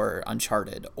Son, or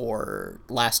Uncharted, or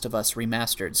Last of Us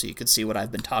Remastered, so you could see what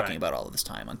I've been talking about all of this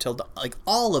time, until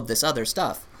all of this other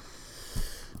stuff.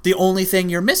 The only thing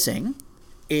you're missing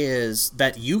is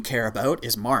that you care about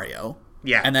is Mario.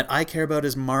 Yeah. And that I care about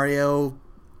is Mario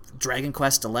Dragon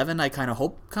Quest 11, I kind of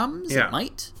hope comes. It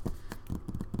might.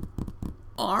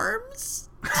 ARMS?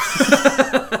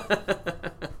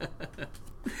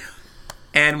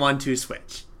 And 1-2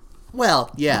 Switch.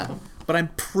 Well, yeah. But I'm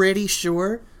pretty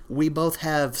sure we both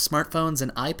have smartphones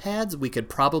and iPads. We could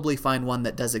probably find one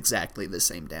that does exactly the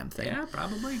same damn thing. Yeah,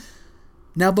 probably.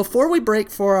 Now, before we break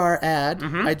for our ad,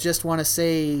 I just want to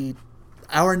say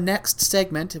our next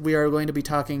segment, we are going to be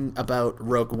talking about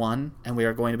Rogue One, and we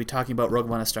are going to be talking about Rogue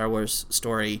One, a Star Wars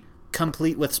story,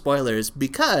 complete with spoilers,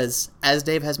 because, as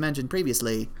Dave has mentioned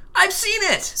previously, I've seen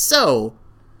it! So,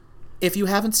 if you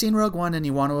haven't seen Rogue One and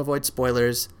you want to avoid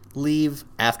spoilers, leave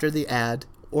after the ad,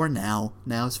 or now.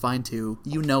 Now is fine too.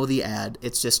 You know the ad.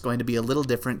 It's just going to be a little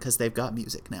different because they've got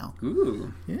music now.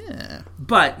 Ooh. Yeah.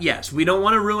 But, yes, we don't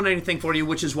want to ruin anything for you,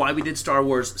 which is why we did Star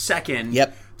Wars second.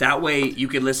 Yep. That way you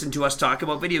could listen to us talk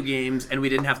about video games, and we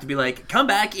didn't have to be like, come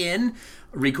back in,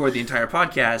 record the entire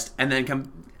podcast, and then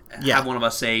have one of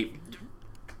us say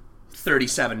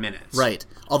 37 minutes. Right.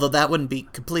 Although that wouldn't be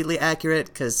completely accurate,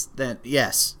 because then,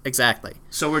 yes, exactly.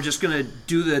 So we're just going to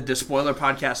do the spoiler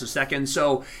podcast a second.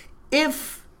 So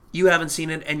if you haven't seen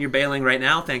it and you're bailing right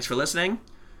now, thanks for listening,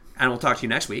 and we'll talk to you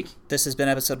next week. This has been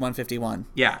episode 151.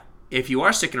 Yeah. If you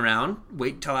are sticking around,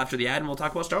 wait till after the ad and we'll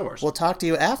talk about Star Wars. We'll talk to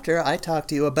you after I talk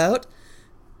to you about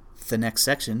the next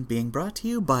section being brought to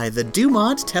you by the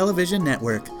Dumont Television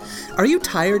Network. Are you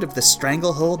tired of the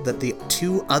stranglehold that the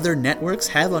two other networks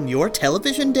have on your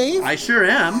television, Dave? I sure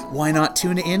am. Why not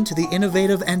tune in to the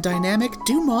innovative and dynamic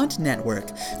Dumont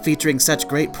Network, featuring such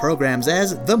great programs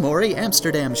as The Maury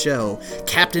Amsterdam Show,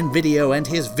 Captain Video and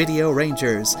His Video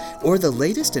Rangers, or the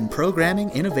latest in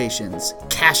programming innovations,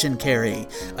 Cash and Carry,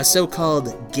 a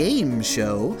so-called game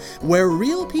show where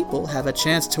real people have a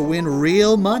chance to win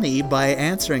real money by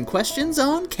answering questions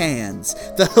on cans,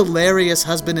 the hilarious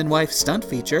husband and wife stunt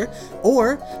feature,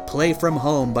 or Play From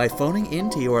Home by phoning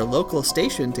into your local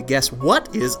station to guess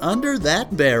what is under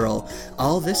that barrel.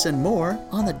 All this and more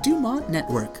on the Dumont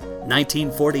Network.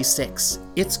 1946.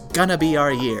 It's gonna be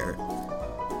our year.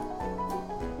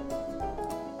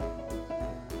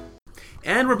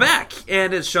 And we're back.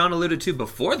 And as Shaun alluded to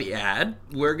before the ad,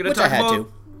 we're going to talk about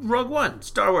Rogue One,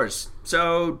 Star Wars.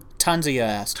 So tons of you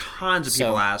asked. Tons of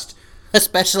people asked.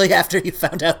 Especially after you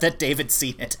found out that David's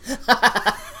seen it.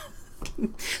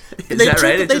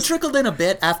 They trickled in a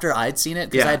bit after I'd seen it,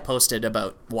 because I'd posted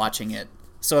about watching it.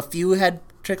 So a few had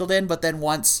trickled in, but then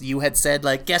once you had said,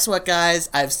 like, guess what, guys?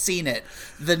 I've seen it.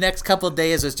 The next couple of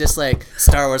days was just like,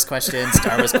 Star Wars question,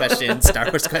 Star Wars question, Star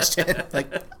Wars question.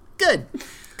 Like, good.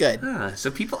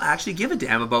 So people actually give a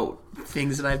damn about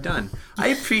things that I've done. I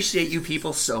appreciate you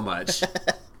people so much.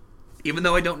 Even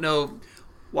though I don't know...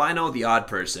 Well, I know the odd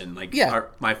person, like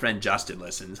my friend Justin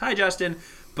listens. Hi, Justin.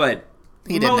 But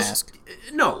he didn't ask.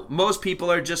 No, most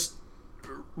people are just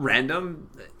random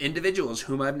individuals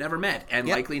whom I've never met and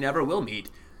likely never will meet.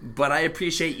 But I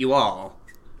appreciate you all.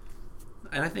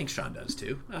 And I think Shaun does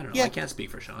too. I don't know. I can't speak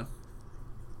for Shaun.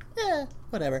 Yeah,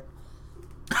 whatever.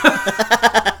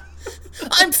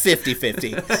 I'm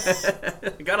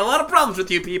 50-50. I got a lot of problems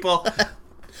with you people.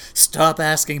 Stop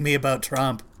asking me about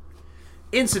Trump.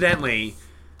 Incidentally...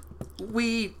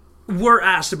 We were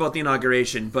asked about the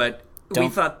inauguration, but we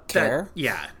thought that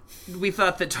we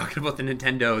thought that talking about the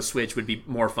Nintendo Switch would be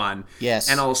more fun. Yes.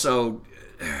 And also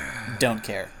don't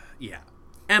care. Yeah.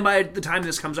 And by the time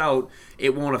this comes out,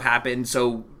 it won't have happened,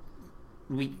 so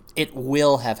it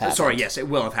will have happened. Sorry, yes, it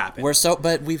will have happened.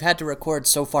 But we've had to record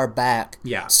so far back.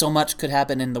 Yeah. So much could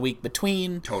happen in the week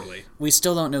between. Totally. We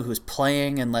still don't know who's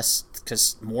playing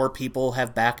because more people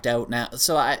have backed out now.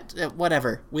 So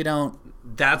whatever. We don't.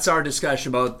 That's our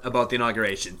discussion about the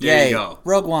inauguration. There you go.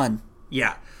 Rogue One.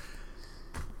 Yeah.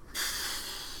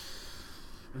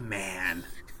 Man,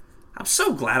 I'm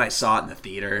so glad I saw it in the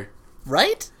theater.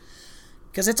 Right?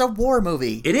 Because it's a war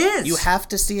movie. It is. You have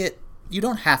to see it. You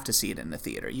don't have to see it in the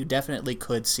theater. You definitely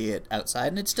could see it outside,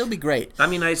 and it'd still be great. I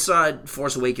mean, I saw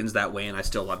Force Awakens that way, and I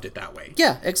still loved it that way.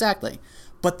 Yeah, exactly.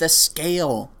 But the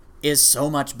scale is so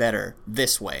much better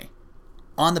this way.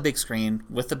 On the big screen,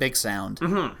 with the big sound.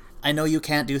 Mm-hmm. I know you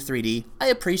can't do 3D. I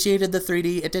appreciated the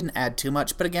 3D. It didn't add too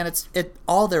much, but again,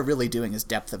 all they're really doing is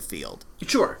depth of field.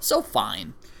 Sure. So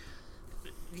fine.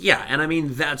 Yeah, and I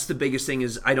mean, that's the biggest thing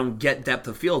is I don't get depth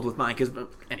of field with mine, because,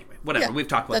 anyway, whatever, we've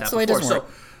talked about that before. So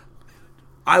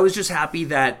I was just happy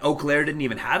that Eau Claire didn't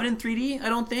even have it in 3D, I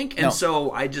don't think, and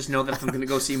so I just know that if I'm going to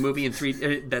go see a movie in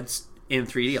 3D that's in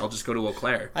 3D, I'll just go to Eau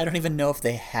Claire. I don't even know if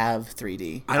they have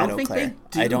 3D. I don't think they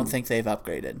do. I don't think they've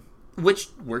upgraded. Which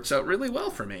works out really well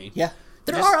for me. Yeah.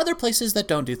 There are other places that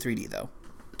don't do 3D, though,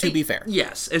 to be fair.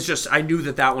 Yes, it's just I knew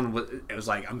that one was, it was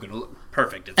like, I'm going to look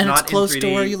perfect. It's and not it's close in 3D.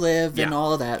 to where you live and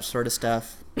all of that sort of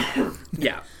stuff.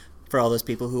 Yeah. For all those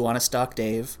people who want to stalk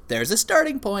Dave, there's a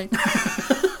starting point.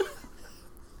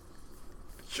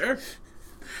 Sure.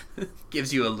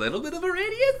 Gives you a little bit of a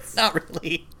radius? Not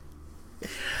really.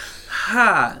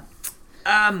 I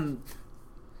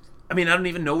mean, I don't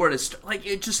even know where to start. Like,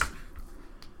 it just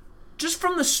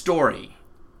from the story,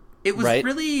 it was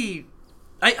really...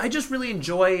 I just really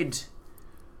enjoyed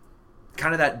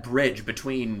kind of that bridge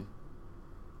between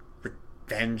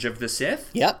Revenge of the Sith.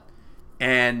 Yep.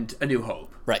 And A New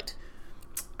Hope. Right.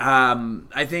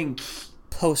 I think...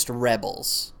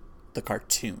 Post-Rebels, the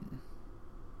cartoon.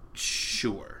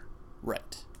 Sure.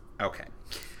 Right. Okay.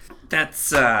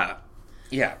 That's,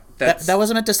 yeah. That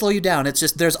wasn't meant to slow you down. It's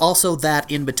just there's also that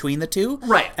in between the two.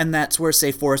 Right. And that's where,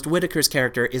 say, Forrest Whitaker's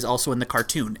character is also in the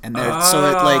cartoon. And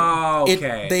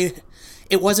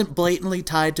it wasn't blatantly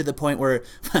tied to the point where,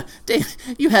 Dave,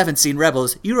 you haven't seen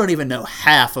Rebels. You don't even know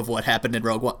half of what happened in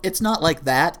Rogue One. It's not like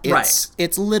that.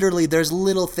 It's literally, there's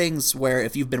little things where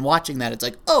if you've been watching that, it's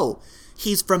like, oh,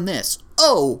 he's from this.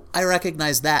 Oh, I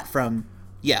recognize that from,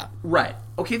 yeah. Right.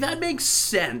 Okay, that makes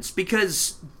sense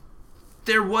because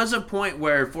there was a point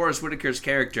where Forrest Whitaker's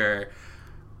character,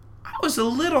 I was a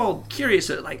little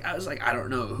curious. I was like, I don't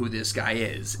know who this guy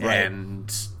is. Right. And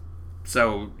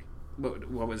so...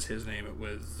 What was his name? It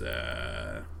was,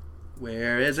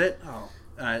 where is it?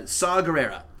 Saw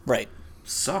Gerrera. Right.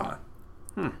 Saw.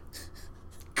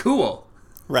 Cool.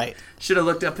 Right. Should have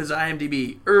looked up his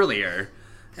IMDb earlier.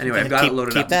 Anyway, I've got it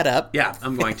loaded up. Keep that up. Yeah,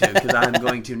 I'm going to, because I'm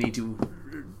going to need to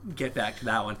get back to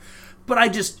that one. But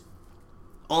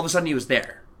all of a sudden he was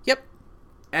there. Yep.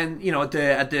 And,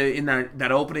 in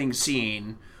that opening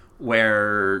scene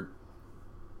where...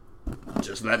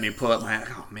 Just let me pull up my...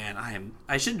 Oh, man,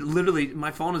 I should literally...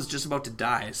 My phone is just about to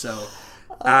die, so...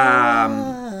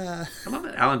 I love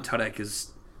that Alan Tudyk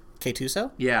is...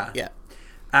 K2SO? Yeah. Yeah.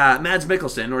 Mads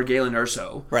Mikkelsen, or Galen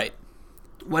Erso. Right.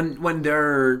 When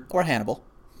they're... Or Hannibal.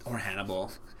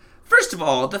 First of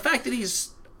all, the fact that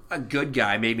he's a good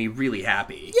guy made me really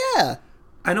happy. Yeah.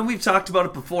 I know we've talked about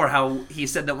it before, how he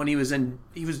said that when he was in...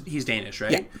 He's Danish,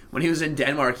 right? Yeah. When he was in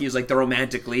Denmark, he was like the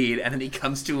romantic lead, and then he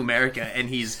comes to America, and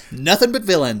he's... Nothing but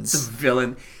villains. The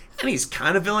villain. And he's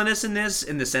kind of villainous in this,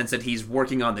 in the sense that he's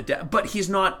working on the... but he's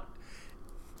not...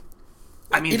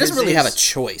 I mean, he doesn't really have a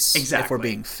choice, exactly. If we're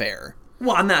being fair.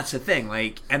 Well, and that's the thing.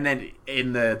 And then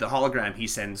in the hologram he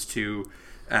sends to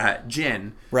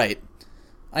Jin... Right.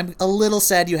 I'm a little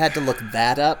sad you had to look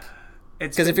that up.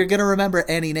 Because if you're going to remember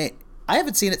any name... I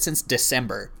haven't seen it since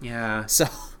December. Yeah. So,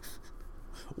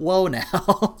 whoa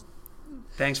now.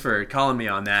 Thanks for calling me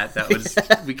on that. That was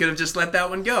we could have just let that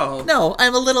one go. No,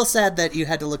 I'm a little sad that you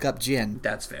had to look up Jin.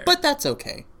 That's fair. But that's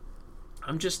okay.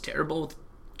 I'm just terrible with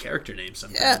character names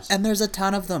sometimes. Yeah, and there's a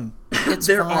ton of them.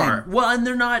 There are. Well, and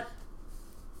they're not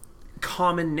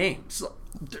common names.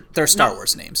 They're Star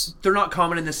Wars names. They're not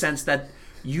common in the sense that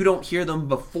you don't hear them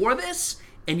before this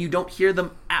and you don't hear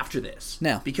them after this.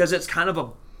 No. Because it's kind of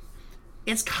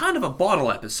a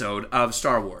bottle episode of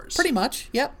Star Wars. Pretty much,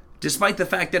 yep. Despite the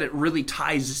fact that it really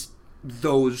ties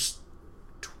those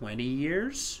 20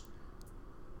 years?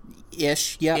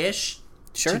 Ish, yeah.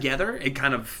 Sure. Together. It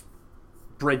kind of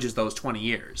bridges those 20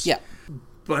 years. Yeah.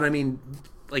 But, I mean,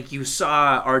 like, you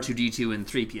saw R2-D2 and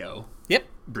 3PO. Yep.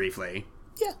 Briefly.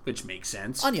 Yeah. Which makes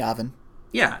sense. On Yavin.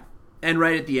 Yeah. And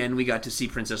right at the end, we got to see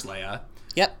Princess Leia.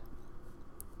 Yep.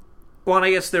 Well, and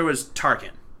I guess there was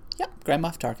Tarkin. Yep, Grand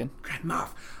Moff Tarkin. Grand Moff.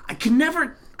 I could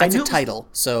never... That's a title,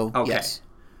 so okay. Yes.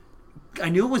 I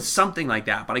knew it was something like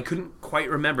that, but I couldn't quite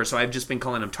remember, so I've just been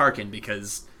calling him Tarkin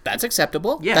because... That's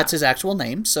acceptable. Yeah. That's his actual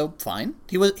name, so fine.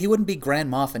 He wouldn't be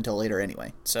Grand Moff until later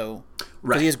anyway, so... Right.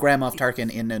 Because he is Grand Moff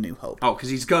Tarkin in A New Hope. Oh, because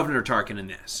he's Governor Tarkin in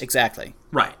this. Exactly.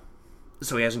 Right.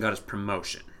 So he hasn't got his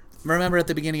promotion. remember at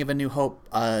the beginning of A New Hope,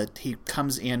 he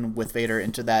comes in with Vader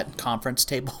into that conference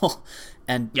table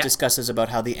and discusses about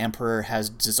how the Emperor has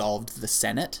dissolved the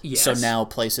Senate. Yes. So now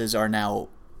places are now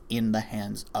in the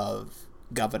hands of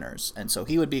governors. And so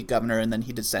he would be governor, and then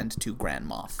he'd ascend to Grand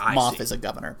Moff. Moff is a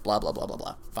governor. Blah, blah, blah, blah,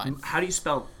 blah. Fine. How do you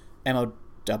spell?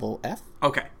 M-O-F-F?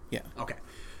 Okay. Yeah. Okay.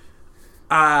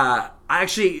 I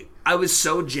was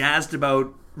so jazzed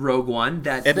about Rogue One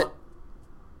that...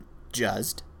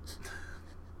 Jazzed?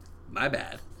 My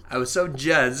bad. I was so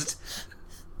jazzed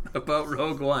about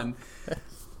Rogue One.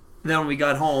 Then when we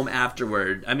got home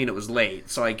afterward, I mean, it was late,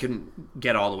 so I couldn't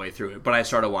get all the way through it, but I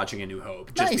started watching A New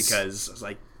Hope just because I was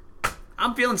like,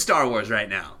 I'm feeling Star Wars right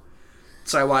now.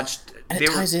 So I watched... And it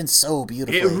ties in so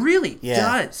beautifully. It really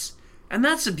does. And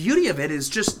that's the beauty of it, is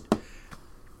just...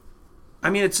 I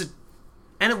mean,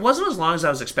 and it wasn't as long as I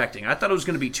was expecting. I thought it was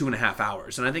going to be 2.5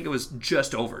 hours, and I think it was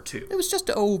just over 2. It was just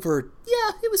over...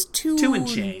 Yeah, it was 2... 2 and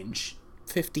change.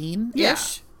 15-ish? Yeah.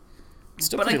 It's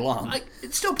still pretty long.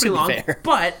 It's still pretty long,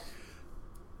 but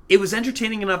it was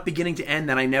entertaining enough beginning to end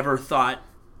that I never thought,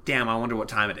 damn, I wonder what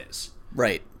time it is.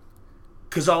 Right.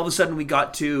 Because all of a sudden we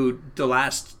got to the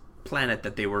last planet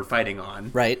that they were fighting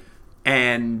on. Right.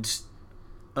 And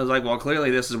I was like, well,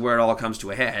 clearly this is where it all comes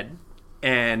to a head.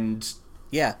 And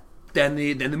yeah, then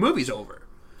the movie's over.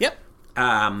 Yep.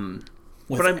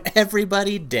 But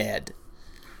everybody dead.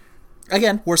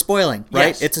 Again, we're spoiling,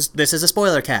 right? Yes. This is a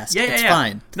spoiler cast. Yeah, it's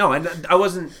fine. No, and I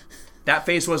wasn't... That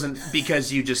face wasn't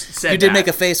because you just said You did make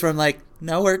a face where I'm like,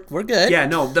 no, we're good. Yeah,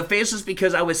 no, the face was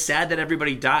because I was sad that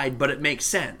everybody died, but it makes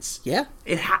sense. Yeah.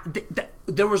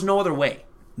 There was no other way.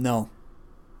 No.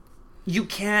 You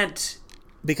can't...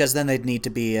 Because then they'd need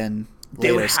to be in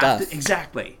later stuff.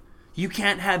 Exactly. You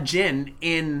can't have Jyn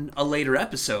in a later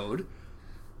episode.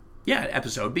 Yeah,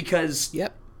 because...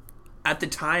 Yep. At the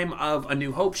time of A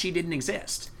New Hope, she didn't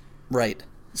exist. Right.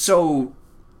 So,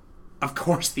 of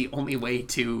course, the only way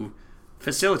to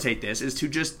facilitate this is to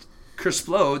just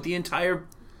explode the entire...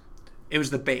 It was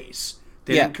the base.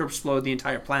 They didn't explode the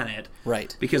entire planet.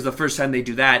 Right. Because the first time they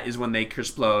do that is when they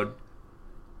explode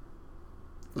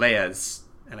Leia's,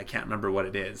 and I can't remember what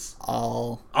it is.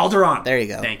 Alderaan. There you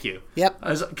go. Thank you. Yep.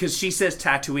 Because she says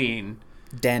Tatooine.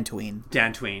 Dantooine.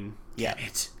 Yeah. Damn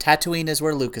it. Tatooine is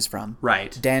where Luke is from.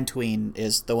 Right. Dantooine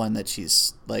is the one that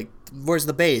she's like, where's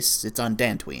the base? It's on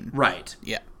Dantooine. Right.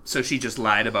 Yeah. So she just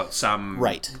lied about some...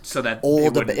 Right. So that...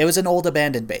 It was an old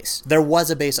abandoned base. There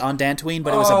was a base on Dantooine,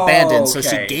 but it was abandoned, so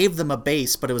she gave them a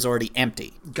base, but it was already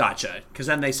empty. Gotcha. Because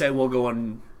then they say, we'll go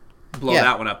and blow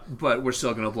that one up, but we're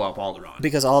still going to blow up Alderaan.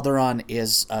 Because Alderaan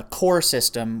is a core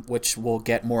system, which will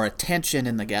get more attention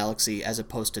in the galaxy, as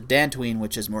opposed to Dantooine,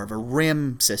 which is more of a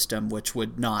rim system, which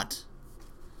would not...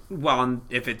 Well, and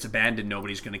if it's abandoned,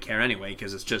 nobody's going to care anyway,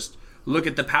 because it's just, look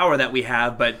at the power that we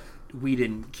have, but we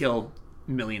didn't kill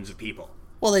millions of people.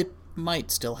 Well, they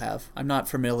might still have. I'm not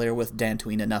familiar with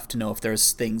Dantooine enough to know if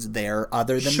there's things there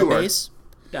other than the base.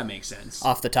 That makes sense.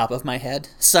 Off the top of my head.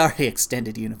 Sorry,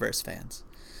 Extended Universe fans.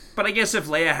 But I guess if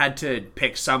Leia had to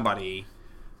pick somebody,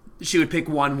 she would pick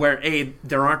one where A,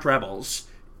 there aren't rebels,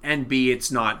 and B,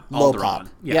 it's not Alderaan. Low pop.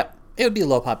 Yeah. Yep. It would be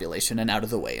low population and out of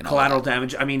the way. And collateral all that.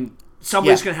 damage. I mean,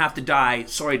 somebody's going to have to die.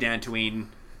 Sorry, Dantooine.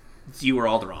 You were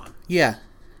Alderaan. Yeah.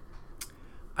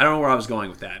 I don't know where I was going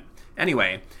with that.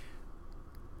 Anyway.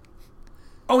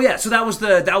 Oh yeah, so that was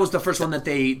the first one that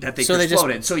they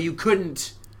exploded. So you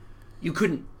couldn't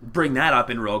bring that up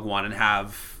in Rogue One and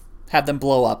have them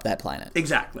blow up that planet.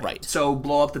 Exactly. Right. So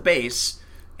blow up the base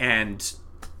and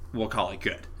we'll call it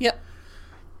good. Yep.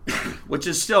 Which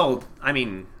is still, I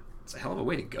mean, it's a hell of a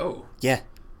way to go. Yeah.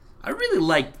 I really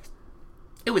liked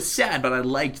it. Was sad, but I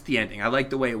liked the ending. I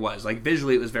liked the way it was. Like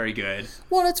visually it was very good.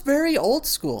 Well, it's very old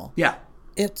school. Yeah.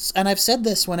 And I've said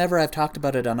this whenever I've talked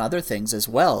about it on other things as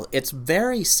well. It's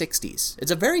very 60s. It's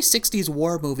a very 60s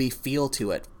war movie feel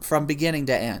to it from beginning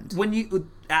to end.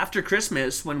 After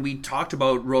Christmas, when we talked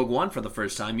about Rogue One for the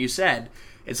first time, you said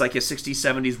it's like a 60s,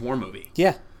 70s war movie.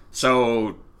 Yeah.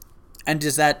 So... And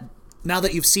does that... Now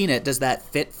that you've seen it, does that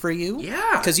fit for you?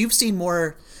 Yeah. Because you've seen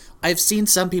more... I've seen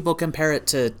some people compare it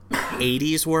to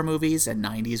 80s war movies and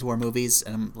 90s war movies,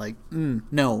 and I'm like,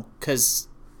 no, because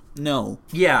no.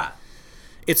 Yeah.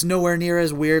 It's nowhere near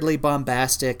as weirdly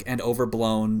bombastic and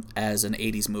overblown as an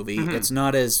 80s movie. Mm-hmm. It's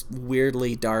not as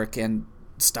weirdly dark and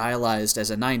stylized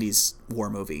as a 90s war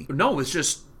movie. No, it's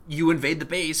just you invade the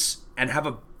base and have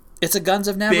a... It's a Guns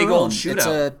of Navarone. Big old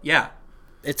shootout.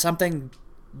 It's something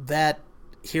that...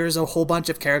 Here's a whole bunch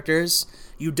of characters.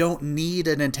 You don't need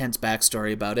an intense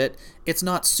backstory about it. It's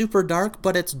not super dark,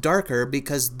 but it's darker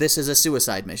because this is a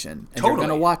suicide mission. And you're going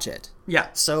to watch it. Yeah.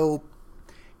 So...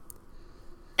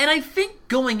 And I think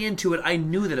going into it, I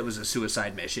knew that it was a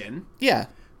suicide mission. Yeah.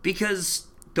 Because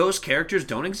those characters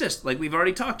don't exist. Like we've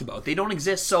already talked about. They don't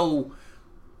exist, so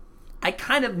I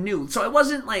kind of knew. So I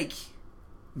wasn't, like,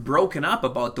 broken up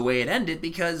about the way it ended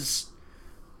because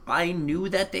I knew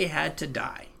that they had to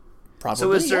die. Probably,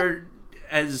 so is there,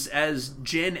 as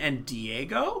Jin and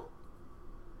Diego?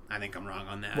 I think I'm wrong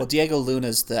on that. Well, Diego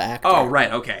Luna's the actor. Oh,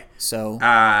 right, okay. So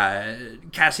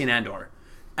Cassian Andor.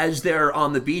 As they're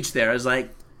on the beach there, I was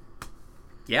like,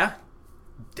 yeah,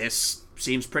 this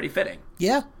seems pretty fitting.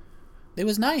 Yeah. It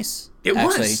was nice. It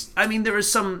was. I mean, there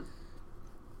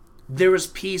was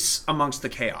peace amongst the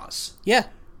chaos. Yeah.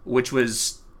 Which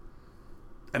was,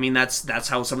 I mean, that's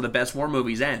how some of the best war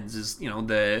movies ends, is, you know,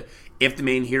 if the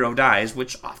main hero dies,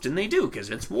 which often they do because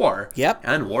it's war. Yep.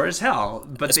 And war is hell.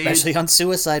 But especially on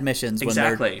suicide missions.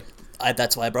 Exactly.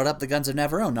 That's why I brought up the Guns of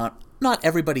Navarone. Not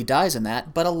everybody dies in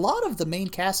that, but a lot of the main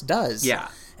cast does. Yeah.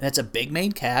 And it's a big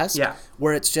main cast. Yeah.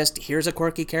 Where it's just, here's a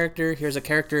quirky character, here's a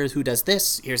character who does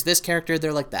this, here's this character,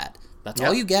 they're like that. That's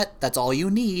all you get, that's all you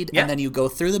need, and then you go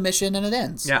through the mission and it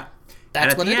ends. Yeah. That's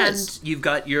and at what the it end, is. You've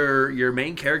got your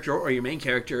main character or your main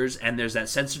characters, and there's that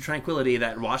sense of tranquility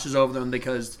that washes over them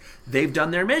because they've done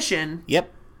their mission.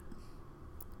 Yep.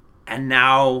 And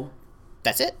now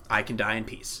that's it. I can die in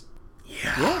peace.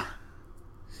 Yeah.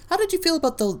 How did you feel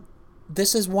about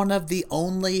this is one of the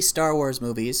only Star Wars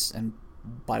movies, and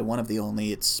by one of the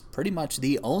only, it's pretty much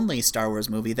the only Star Wars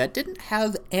movie that didn't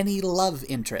have any love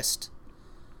interest.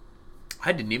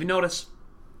 I didn't even notice.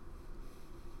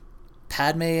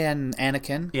 Padme and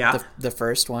Anakin, yeah. the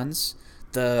first ones.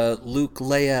 The Luke,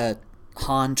 Leia,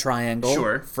 Han triangle,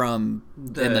 sure. From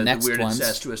in the next weird ones.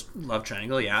 Incestuous love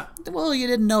triangle, yeah. Well, you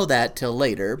didn't know that till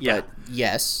later, but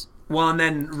yes. Well, and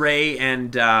then Rey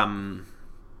and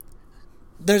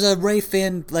there's a Rey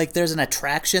Finn, like there's an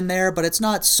attraction there, but it's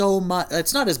not so much.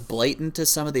 It's not as blatant as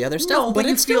some of the other stuff. No, but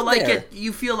it's still there.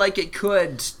 You feel like it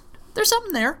could. There's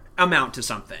something there. Amount to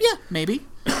something. Yeah, maybe.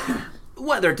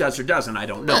 Whether it does or doesn't, I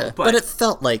don't know. Yeah, but it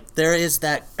felt like there is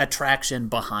that attraction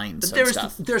behind some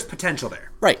stuff. There's potential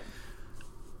there. Right.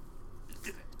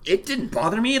 It didn't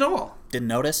bother me at all. Didn't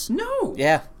notice? No.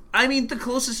 Yeah. I mean, the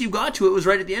closest you got to it was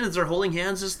right at the end as they're holding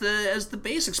hands as the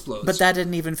base explodes. But that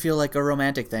didn't even feel like a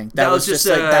romantic thing. That was just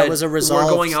like, that was a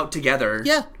resolve. We're going out together.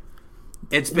 Yeah.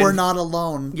 We're not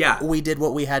alone. Yeah. We did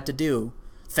what we had to do.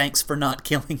 Thanks for not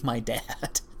killing my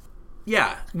dad.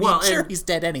 Yeah. Well, sure, he's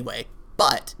dead anyway,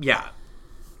 but... Yeah.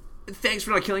 Thanks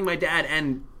for not killing my dad,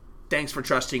 and thanks for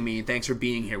trusting me, and thanks for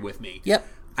being here with me. Yep.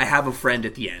 I have a friend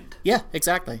at the end. Yeah,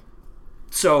 exactly.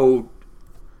 So,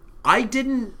 I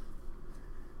didn't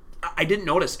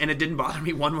notice, and it didn't bother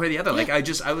me one way or the other. Yeah.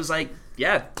 Like, I was like,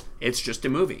 yeah, it's just a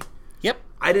movie. Yep.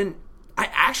 I'm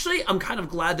kind of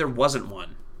glad there wasn't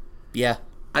one. Yeah.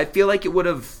 I feel like it would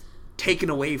have taken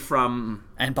away from...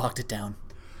 And bogged it down.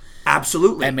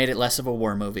 Absolutely. And made it less of a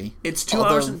war movie. It's 2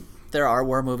 hours and... There are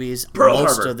war movies. Pearl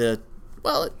Most Harbor. of the...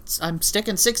 Well, I'm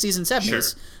sticking 60s and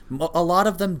 70s. Sure. A lot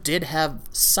of them did have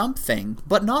something,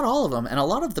 but not all of them. And a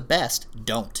lot of the best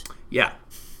don't. Yeah.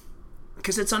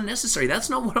 Because it's unnecessary. That's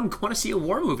not what I'm going to see a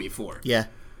war movie for. Yeah.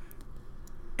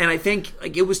 And I think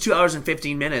like it was 2 hours and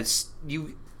 15 minutes.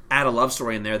 You add a love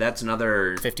story in there, that's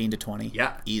another 15 to 20.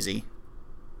 Yeah. Easy.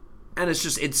 And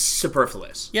it's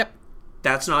superfluous. Yep.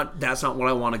 That's not what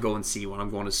I want to go and see when I'm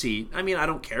going to see. I mean, I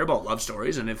don't care about love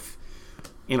stories, and if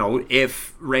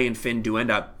Rey and Finn do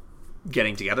end up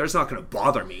getting together, it's not going to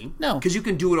bother me. No. Because you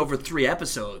can do it over 3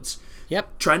 episodes.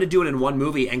 Yep. Trying to do it in one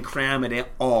movie and cram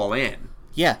it all in.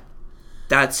 Yeah.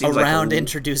 That seems around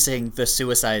introducing the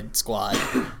Suicide Squad.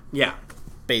 Yeah.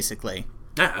 Basically.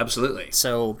 Yeah, absolutely.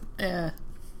 So,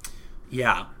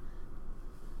 Yeah.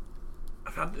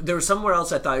 There was somewhere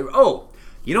else I thought, oh,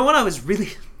 you know what I was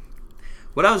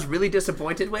really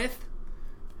disappointed with?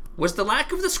 Was the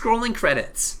lack of the scrolling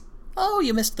credits. Oh,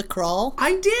 you missed the crawl?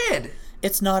 I did.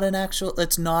 It's not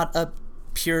a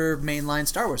pure mainline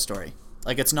Star Wars story.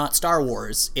 Like, it's not Star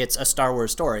Wars. It's a Star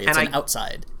Wars story. It's an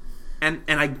outside. And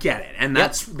I get it. And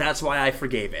that's why I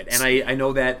forgave it. And I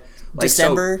know that... Like,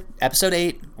 December, episode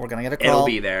 8, we're going to get a crawl. It'll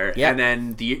be there. Yep. And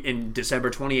then in December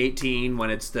 2018, when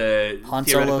it's the Han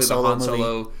Solo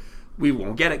movie, we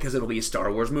won't get it because it'll be a Star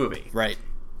Wars movie. Right.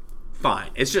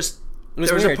 Fine. It's just...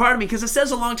 There was a part of me, because it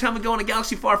says a long time ago in a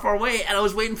galaxy far, far away, and I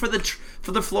was waiting for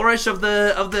the flourish of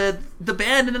the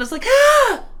band, and then it's like,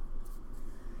 ah!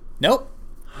 Nope.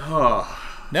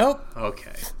 Oh. Nope.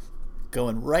 Okay.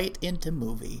 Going right into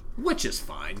movie. Which is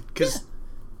fine, because,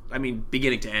 I mean,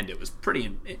 beginning to end, it was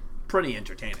pretty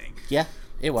entertaining. Yeah,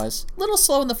 it was. A little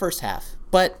slow in the first half,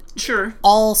 but sure,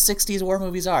 all 60s war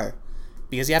movies are,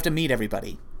 because you have to meet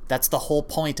everybody. That's the whole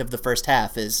point of the first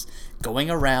half, is going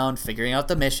around, figuring out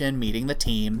the mission, meeting the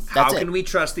team. How can we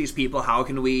trust these people? How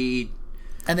can we...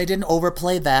 And they didn't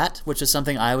overplay that, which is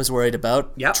something I was worried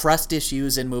about. Yep. Trust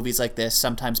issues in movies like this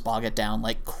sometimes bog it down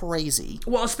like crazy.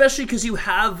 Well, especially because you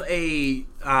have a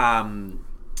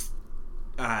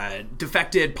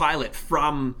defected pilot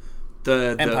from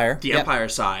the Empire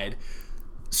side.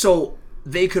 So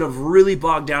they could have really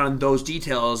bogged down in those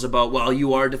details about, well,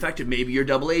 you are defected, maybe you're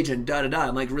double agent, da-da-da,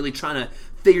 and like really trying to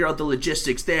figure out the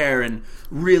logistics there and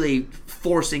really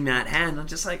forcing that hand. I'm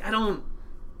just like, I don't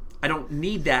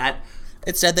need that.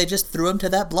 Instead, they just threw him to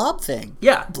that blob thing.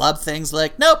 Yeah. Blob thing's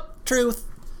like, nope, truth.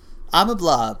 I'm a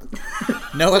blob.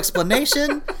 No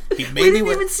explanation. We didn't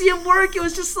even see him work. It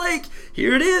was just like,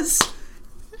 here it is.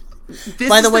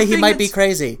 By the way, he might be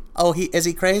crazy. Oh, is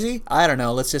he crazy? I don't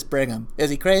know. Let's just bring him. Is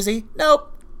he crazy?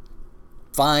 Nope.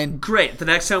 Fine. Great. The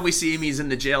next time we see him, he's in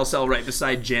the jail cell right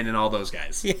beside Jin and all those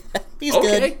guys. Yeah, he's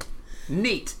good.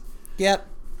 Neat. Yep.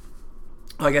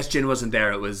 Well, I guess Jin wasn't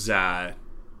there. It was Andor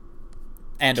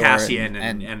Cassian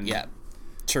and yeah,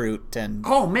 Chirrut and...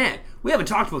 Oh, man. We haven't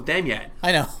talked about them yet.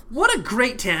 I know. What a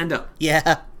great tandem.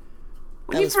 Yeah.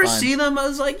 When you first see them, I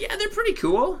was like, yeah, they're pretty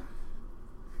cool.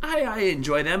 I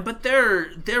enjoy them, but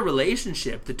their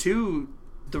relationship, the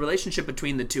relationship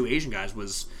between the two Asian guys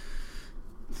was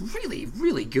really,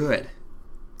 really good.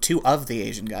 Two of the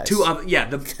Asian guys.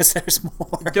 Because there's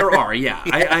more. There are, yeah.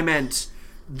 I meant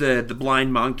the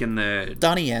blind monk and the...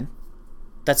 Donnie Yen.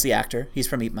 That's the actor. He's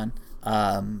from Ip Man.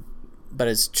 But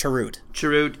it's Chirrut.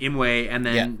 Chirrut, Imway, and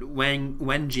then Wen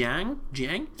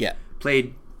Jiang? Yeah.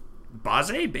 Played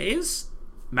Baze?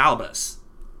 Malbus.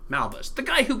 The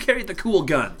guy who carried the cool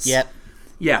guns. Yep.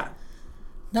 Yeah.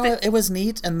 No, it was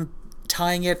neat, and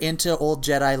tying it into old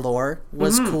Jedi lore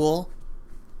was cool.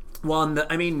 Well,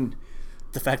 and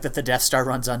the fact that the Death Star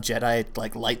runs on Jedi,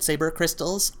 like, lightsaber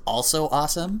crystals, also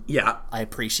awesome. Yeah. I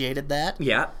appreciated that.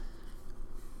 Yeah.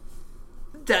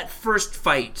 That first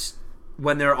fight,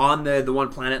 when they're on the one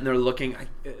planet and they're looking... I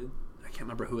can't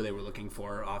remember who they were looking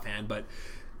for offhand, but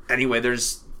anyway,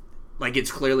 there's... Like,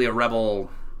 it's clearly a rebel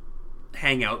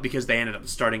hangout because they ended up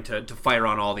starting to fire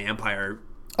on all the Empire.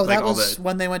 Oh, like, that was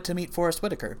when they went to meet Forrest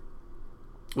Whitaker.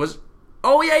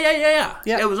 Oh, yeah.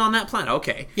 It was on that planet.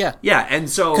 Okay. Yeah. Yeah, and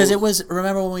so... Because it was...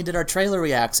 Remember when we did our trailer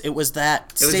reacts? It was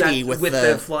that city with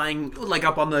the flying... Like,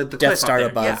 up on the Death Star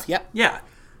above. Yeah. Yeah.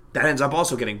 That ends up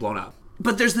also getting blown up.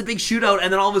 But there's the big shootout,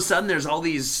 and then all of a sudden there's all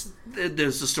these...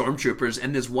 There's the stormtroopers,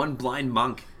 and there's one blind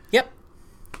monk. Yep.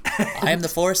 I am the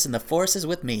Force, and the Force is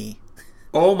with me.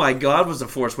 Oh my God, was the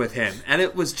Force with him. And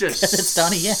it was just it's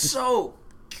Donnie Yen. So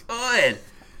good.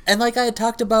 And like I had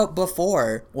talked about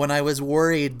before, when I was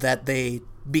worried that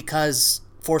because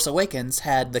Force Awakens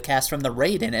had the cast from the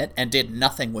Raid in it and did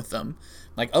nothing with them,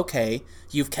 like, okay,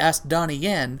 you've cast Donnie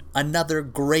Yen, another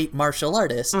great martial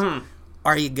artist. Mm-hmm.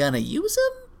 Are you gonna use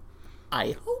him?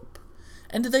 I hope.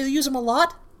 And did they use him a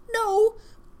lot? No.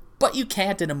 But you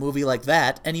can't in a movie like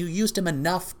that, and you used him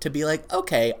enough to be like,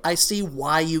 okay, I see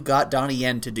why you got Donnie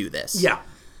Yen to do this. Yeah.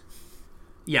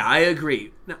 Yeah, I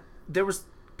agree. Now, there was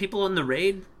people in the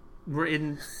Raid were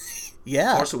in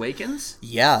Force Awakens?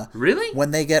 Yeah. Really? When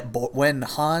they when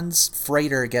Han's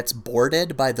freighter gets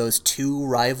boarded by those two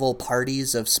rival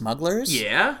parties of smugglers,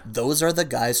 yeah, those are the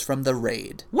guys from the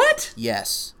Raid. What?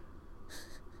 Yes.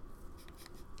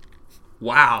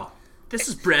 Wow. This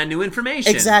is brand new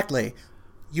information. Exactly.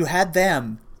 You had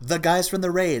them, the guys from the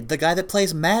Raid. The guy that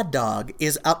plays Mad Dog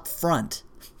is up front.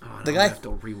 Oh, no, I have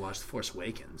to rewatch The Force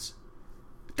Awakens.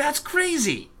 That's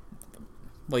crazy.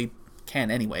 Well, you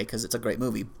can anyway, because it's a great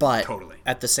movie. But totally.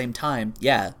 At the same time,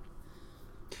 yeah.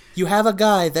 You have a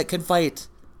guy that can fight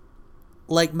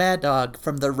like Mad Dog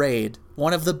from The Raid,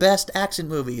 one of the best action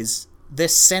movies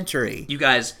this century. You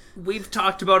guys, we've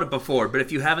talked about it before, but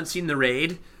if you haven't seen The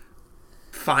Raid,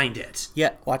 find it.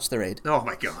 Yeah, watch The Raid. Oh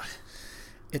my God.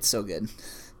 It's so good.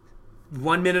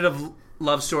 1 minute of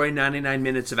love story, 99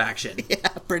 minutes of action. Yeah,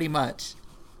 pretty much.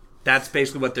 That's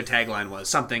basically what their tagline was.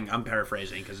 Something, I'm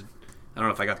paraphrasing, because I don't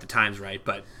know if I got the times right,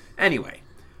 but anyway.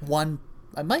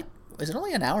 Is it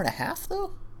only an hour and a half,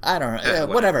 though? I don't know.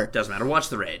 Whatever. Doesn't matter. Watch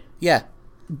The Raid. Yeah.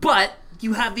 But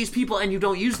you have these people and you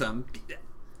don't use them.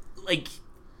 Like...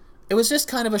 It was just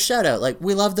kind of a shout-out. Like,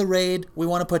 we love The Raid. We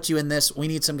want to put you in this. We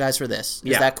need some guys for this.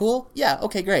 Is that cool? Yeah,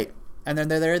 okay, great. And then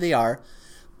there they are.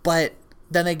 But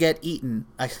then they get eaten.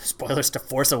 Spoilers to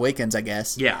Force Awakens, I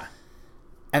guess. Yeah.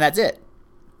 And that's it.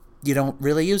 You don't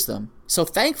really use them. So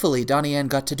thankfully, Donnie Yen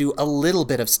got to do a little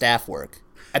bit of staff work.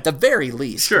 At the very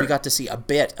least, we got to see a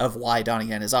bit of why Donnie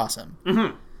Yen is awesome.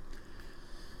 Mm-hmm.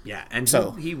 Yeah, and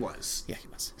so he was. Yeah, he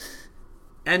was.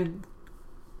 And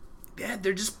yeah,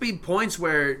 there'd just be points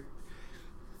where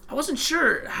I wasn't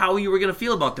sure how you were going to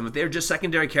feel about them if they were just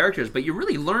secondary characters, but you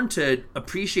really learn to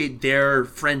appreciate their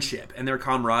friendship and their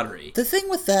camaraderie. The thing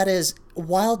with that is,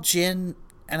 while Jin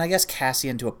and I guess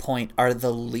Cassian to a point are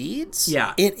the leads,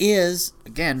 yeah, it is,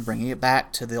 again, bringing it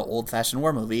back to the old-fashioned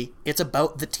war movie, it's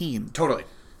about the team. Totally.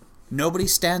 Nobody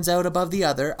stands out above the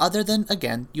other than,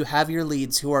 again, you have your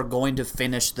leads who are going to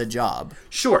finish the job.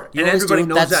 Sure, and everybody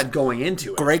knows that going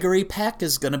into it. Gregory Peck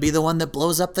is going to be the one that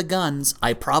blows up the guns.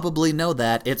 I probably know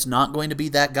that. It's not going to be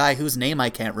that guy whose name I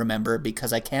can't remember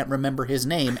because I can't remember his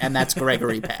name, and that's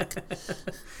Gregory Peck.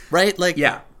 Right? Like,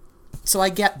 yeah. So I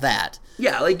get that.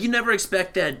 Yeah, like you never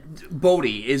expect that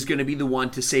Bodhi is going to be the one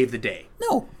to save the day.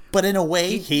 No. But in a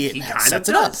way, he kind sets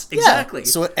of it up. does. Exactly. Yeah.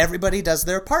 So everybody does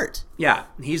their part. Yeah,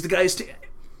 he's the guy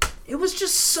it was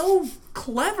just so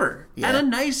clever. Yeah. And a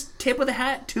nice tip of the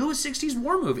hat to a 60s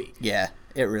war movie. Yeah,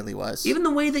 it really was. Even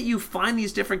the way that you find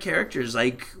these different characters,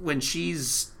 like when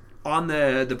she's on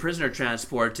the prisoner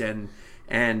transport and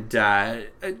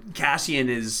Cassian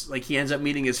is, like, he ends up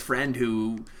meeting his friend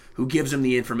who gives him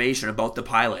the information about the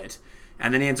pilot.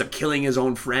 And then he ends up killing his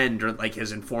own friend, or like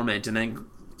his informant, and then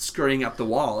scurrying up the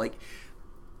wall. Like,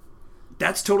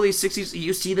 that's totally 60s.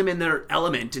 You see them in their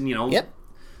element, and Yep.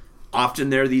 Often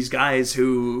they're these guys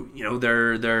who,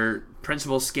 they're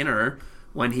Principal Skinner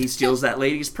when he steals that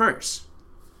lady's purse.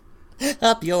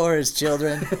 Up yours,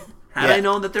 children. Had I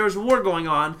known that there was war going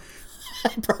on, I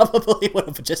probably would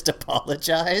have just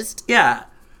apologized. yeah.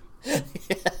 Yeah.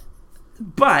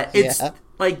 But it's Yeah.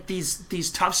 like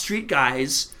these tough street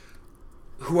guys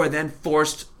who are then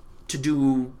forced to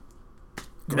do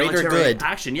Greater military good.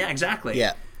 action. Yeah, exactly.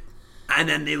 Yeah. And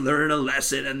then they learn a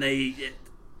lesson, and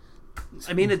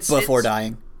it's Before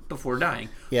dying. Before dying.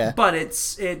 Yeah. But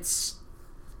it's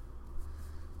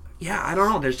yeah, I don't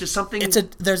know. There's just something.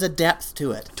 There's a depth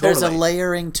to it. Totally. There's a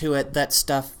layering to it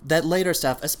that later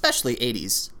stuff, especially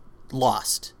 80s,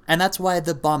 lost. And that's why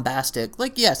the bombastic,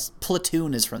 like, yes,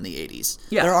 Platoon is from the 80s.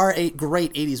 Yeah. There are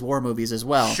great 80s war movies as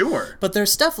well. Sure. But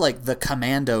there's stuff like The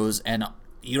Commandos and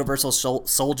Universal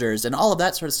Soldiers and all of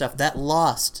that sort of stuff that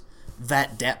lost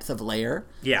that depth of layer.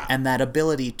 Yeah. And that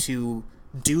ability to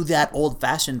do that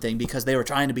old-fashioned thing because they were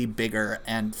trying to be bigger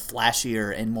and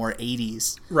flashier and more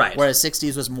 80s. Right. Whereas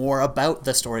 60s was more about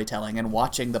the storytelling and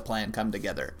watching the plan come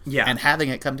together. Yeah. And having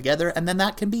it come together, and then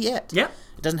that can be it. Yeah.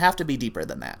 It doesn't have to be deeper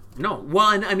than that. No. Well,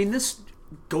 and I mean, this,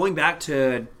 going back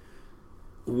to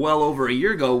well over a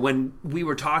year ago when we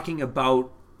were talking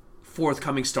about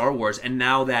forthcoming Star Wars, and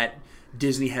now that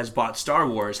Disney has bought Star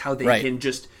Wars, how they Right. can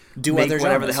just Do make other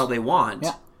whatever genres. the hell they want.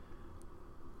 Yeah.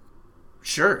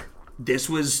 Sure. This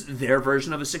was their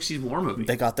version of a 60s war movie.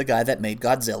 They got the guy that made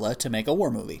Godzilla to make a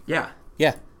war movie. Yeah.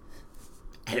 Yeah.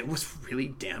 And it was really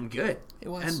damn good. It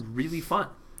was. And really fun.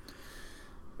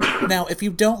 Now, if you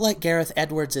don't like Gareth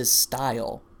Edwards'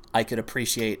 style, I could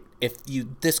appreciate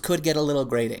this could get a little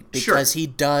grating because he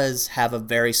does have a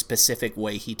very specific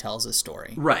way he tells a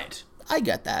story. Right. I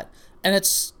get that. And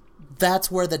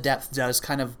that's where the depth does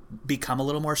kind of become a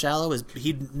little more shallow, is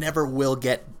he never will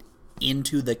get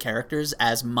into the characters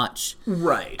as much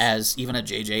as even a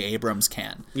J.J. Abrams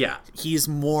can. Yeah. He's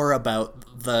more about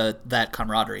that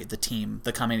camaraderie, the team,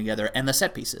 the coming together, and the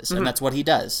set pieces. And that's what he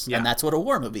does. Yeah. And that's what a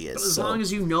war movie is. But as long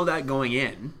as you know that going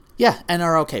in. Yeah, and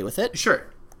are okay with it. Sure.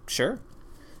 Sure.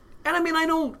 And I mean,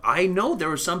 I know there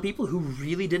were some people who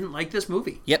really didn't like this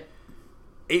movie. Yep.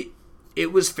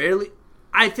 It was fairly,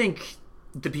 I think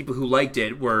the people who liked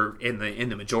it were in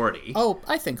the majority. Oh,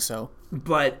 I think so.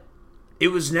 But it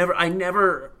was I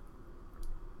never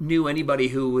knew anybody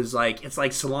who was like, it's like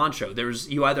cilantro.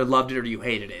 You either loved it or you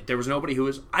hated it. There was nobody who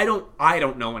was, I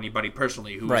don't know anybody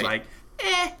personally who was like,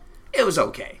 it was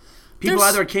okay. People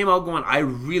either came out going, I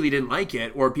really didn't like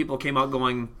it, or people came out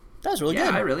going, that was really good.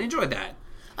 Yeah, I really enjoyed that.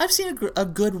 I've seen a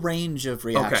good range of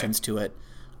reactions to it.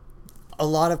 A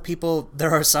lot of people,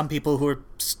 there are some people who are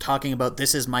talking about,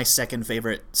 this is my second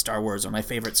favorite Star Wars, or my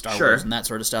favorite Star Wars, and that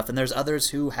sort of stuff. And there's others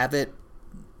who have it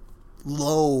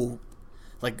low,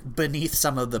 like beneath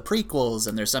some of the prequels,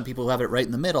 and there's some people who have it right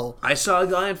in the middle. I saw a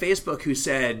guy on Facebook who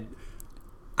said,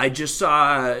 I just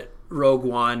saw Rogue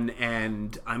One,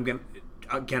 and I'm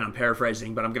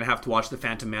paraphrasing, but I'm going to have to watch The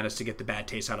Phantom Menace to get the bad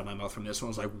taste out of my mouth from this one. I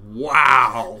was like,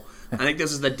 wow. I think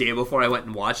this is the day before I went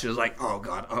and watched it. I was like, oh,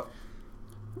 God.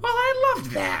 Well, I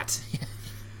loved that.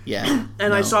 Yeah.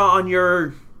 And I saw on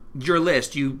your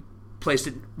list, you placed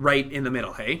it right in the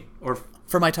middle, hey? Or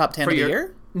for my top 10 of the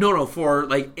year? No, for,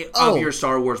 of your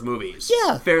Star Wars movies.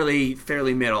 Yeah. Fairly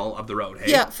middle of the road,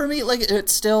 hey? Yeah, for me,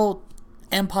 it's still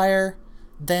Empire,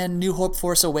 then New Hope,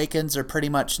 Force Awakens are pretty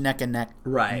much neck and neck.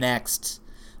 Right. Next,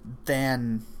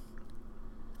 then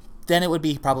Then it would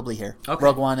be probably here. Okay.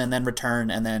 Rogue One, and then Return,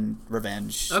 and then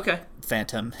Revenge. Okay.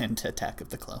 Phantom, and Attack of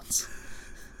the Clones.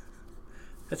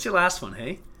 That's your last one,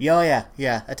 hey? Oh,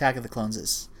 yeah. Attack of the Clones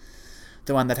is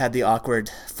the one that had the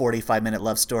awkward 45-minute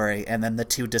love story, and then the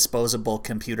two disposable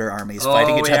computer armies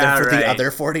fighting each other for the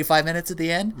other 45 minutes at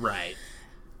the end. Right.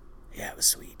 Yeah, it was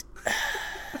sweet.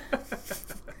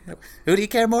 Who do you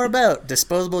care more about?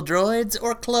 Disposable droids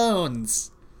or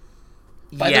clones?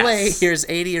 By the way, here's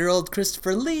 80-year-old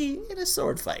Christopher Lee in a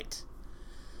sword fight.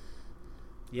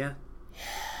 Yeah.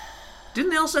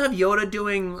 Didn't they also have Yoda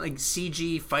doing like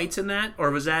CG fights in that?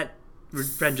 Or was that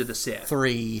Revenge of the Sith?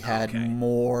 3 had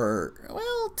more.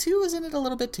 Well, 2 was in it a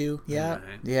little bit too. Yeah.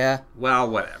 Right. Yeah. Well,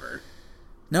 whatever.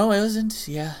 No, it wasn't.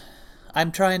 Yeah.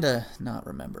 I'm trying to not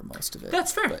remember most of it.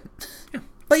 That's fair.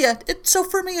 But yeah, so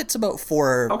for me, it's about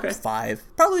 4 or 5.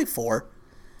 Probably 4.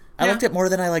 I liked it more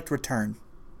than I liked Return.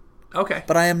 Okay.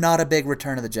 But I am not a big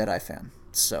Return of the Jedi fan,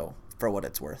 so for what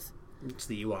it's worth. It's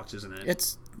the Ewoks, isn't it?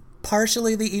 It's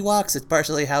partially the Ewoks. It's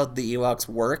partially how the Ewoks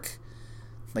work.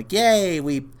 Like, yay,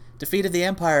 we defeated the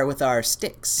Empire with our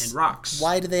sticks. And rocks.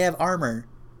 Why do they have armor?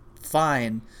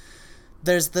 Fine.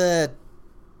 There's the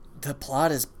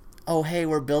plot is, oh, hey,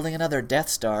 we're building another Death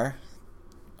Star.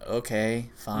 Okay,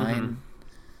 fine.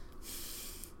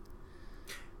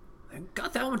 They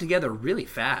got that one together really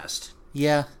fast.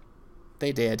 Yeah,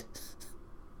 they did.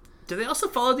 Did they also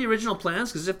follow the original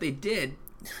plans? Because if they did...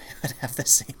 we would have the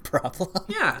same problem.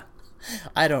 Yeah.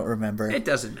 I don't remember. It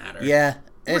doesn't matter. Yeah.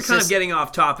 We're kind of getting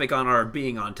off topic on our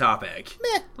being on topic.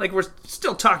 Meh. Like, we're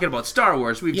still talking about Star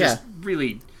Wars. We've just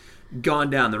really gone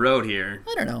down the road here.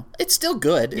 I don't know. It's still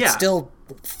good. Yeah. It's still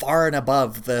far and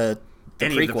above the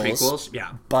Any prequels. of the prequels?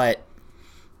 Yeah. But,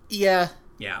 yeah.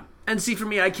 Yeah. And see, for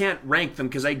me, I can't rank them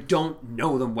because I don't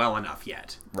know them well enough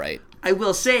yet. Right. I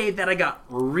will say that I got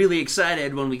really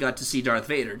excited when we got to see Darth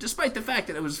Vader. Despite the fact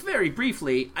that it was very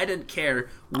briefly, I didn't care.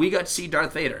 We got to see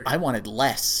Darth Vader. I wanted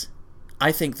less.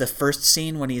 I think the first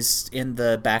scene when he's in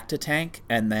the Bacta tank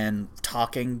and then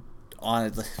talking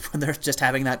on when they're just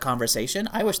having that conversation,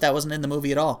 I wish that wasn't in the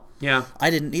movie at all. Yeah.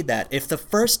 I didn't need that. If the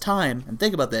first time, and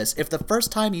think about this, if the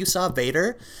first time you saw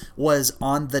Vader was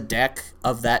on the deck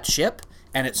of that ship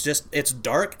and it's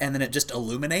dark and then it just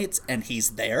illuminates and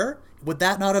he's there, would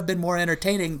that not have been more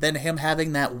entertaining than him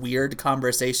having that weird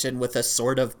conversation with a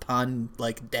sort of pun,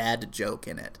 like, dad joke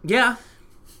in it? Yeah.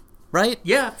 Right?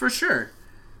 Yeah, for sure.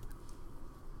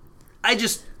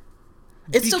 It's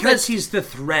because he's the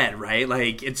thread, right?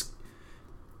 Like, it's...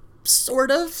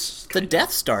 Sort of. The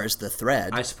Death Star's the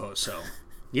thread. I suppose so.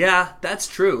 Yeah, that's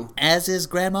true. As is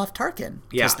Grand Moff Tarkin.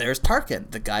 Yeah. Because there's Tarkin,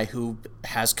 the guy who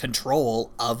has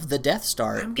control of the Death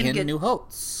Star in New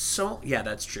Hope. So, yeah,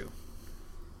 that's true.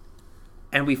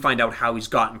 And we find out how he's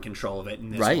gotten control of it in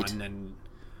this one. And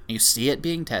you see it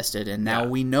being tested, and now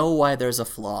we know why there's a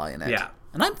flaw in it. Yeah.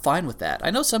 And I'm fine with that.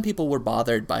 I know some people were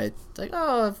bothered by, like,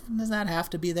 oh, does that have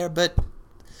to be there? But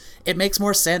it makes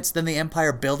more sense than the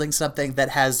Empire building something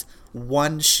that has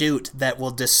one chute that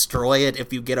will destroy it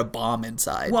if you get a bomb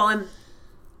inside. Well, and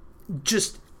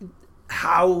just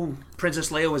how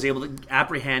Princess Leia was able to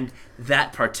apprehend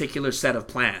that particular set of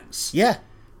plans. Yeah.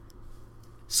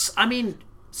 I mean,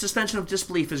 suspension of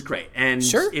disbelief is great. And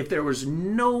if there was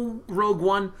no Rogue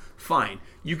One, fine.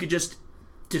 You could just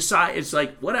decide, it's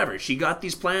like, whatever, she got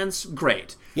these plans,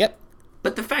 great. Yep.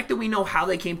 But the fact that we know how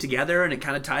they came together and it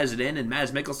kind of ties it in, and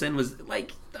Mads Mikkelsen was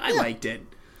like, I liked it.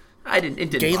 It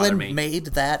didn't bother me. Galen made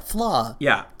that flaw.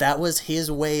 Yeah. That was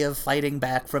his way of fighting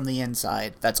back from the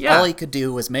inside. That's all he could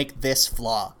do was make this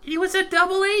flaw. He was a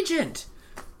double agent.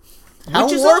 How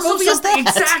which is war also movie is something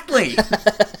that? exactly.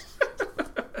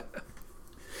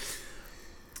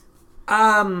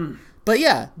 But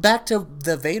yeah, back to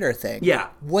the Vader thing. Yeah.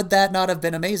 Would that not have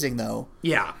been amazing, though?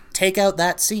 Yeah. Take out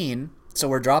that scene, so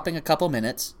we're dropping a couple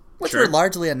minutes, which were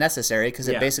largely unnecessary, because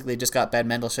it basically just got Ben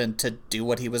Mendelsohn to do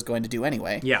what he was going to do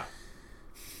anyway. Yeah.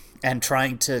 And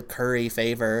trying to curry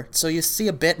favor. So you see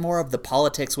a bit more of the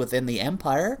politics within the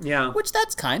Empire. Yeah. Which,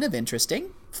 that's kind of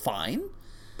interesting. Fine.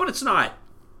 But it's not.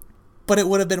 But it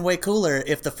would have been way cooler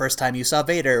if the first time you saw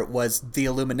Vader was the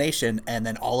Illumination, and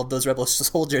then all of those rebel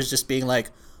soldiers just being like,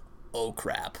 oh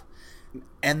crap.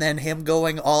 And then him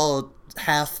going all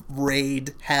half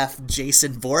Raid, half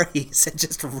Jason Voorhees and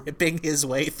just ripping his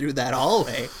way through that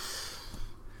hallway.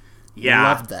 Yeah.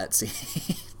 Loved that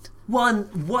scene. Well,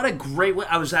 and what a great way,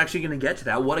 I was actually going to get to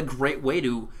that, what a great way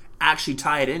to actually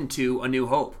tie it into A New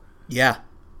Hope. Yeah.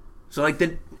 So, like,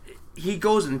 he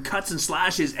goes and cuts and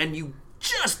slashes, and you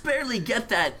just barely get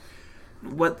that,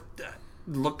 what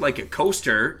looked like a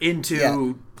coaster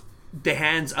into the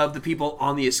hands of the people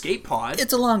on the escape pod.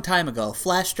 It's a long time ago.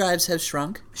 Flash drives have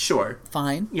shrunk. Sure.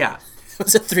 Fine. Yeah. It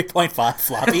was a 3.5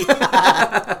 floppy.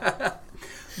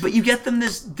 But you get them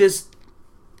this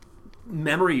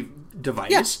memory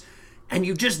device, and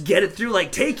you just get it through,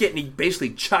 like, take it, and he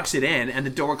basically chucks it in, and the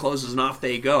door closes, and off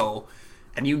they go.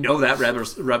 And you know that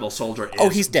rebel soldier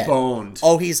is he's dead. Boned.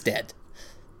 Oh, he's dead.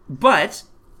 But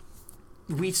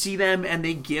we see them, and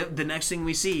the next thing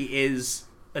we see is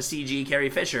a CG Carrie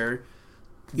Fisher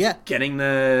getting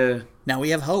the... Now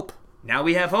we have hope. Now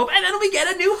we have hope, and then we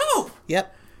get a new hope.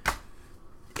 Yep.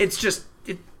 It's just...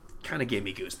 It kind of gave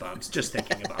me goosebumps just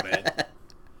thinking about it.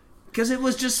 Because it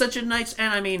was just such a nice...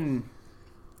 And, I mean,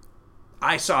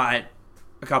 I saw it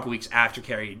a couple weeks after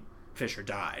Carrie Fisher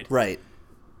died. Right.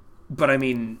 But, I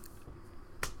mean,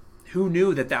 who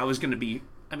knew that was going to be...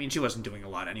 I mean, she wasn't doing a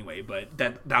lot anyway, but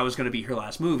that was going to be her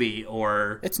last movie,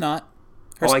 or... It's not.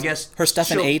 I guess... Her stuff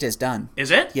in 8 is done.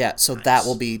 Is it? Yeah, so nice. That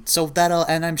will be... So that'll...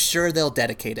 And I'm sure they'll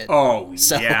dedicate it. Oh,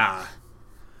 yeah.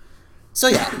 So,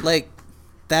 yeah, like,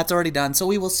 that's already done. So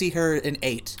we will see her in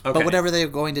 8. Okay. But whatever they're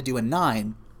going to do in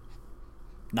 9,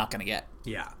 not going to get.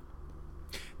 Yeah.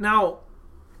 Now,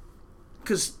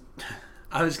 because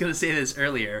I was going to say this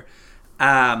earlier...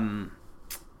 I'm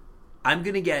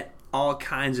going to get all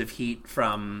kinds of heat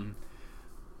from,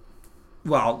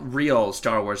 well, real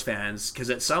Star Wars fans, because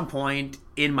at some point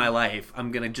in my life,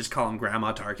 I'm going to just call him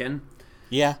Grandma Tarkin.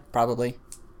 Yeah, probably.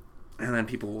 And then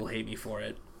people will hate me for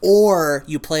it. Or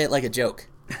you play it like a joke.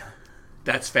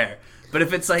 That's fair. But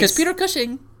if it's like... Because Peter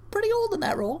Cushing, pretty old in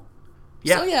that role.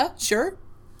 Yeah. So yeah, sure.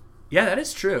 Yeah, that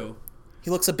is true. He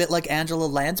looks a bit like Angela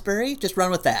Lansbury. Just run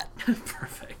with that.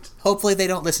 Perfect. Hopefully they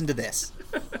don't listen to this.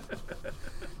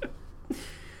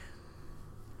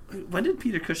 When did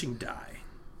Peter Cushing die?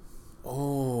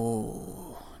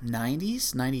 Oh,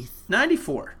 90s?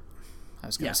 94. I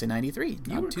was going to say 93.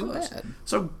 Not too close. Bad.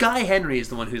 So Guy Henry is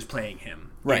the one who's playing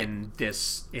him right. in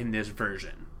this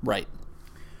version. Right.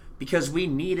 Because we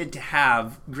needed to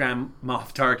have Grand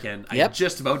Moff Tarkin. I Yep.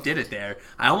 just about did it there.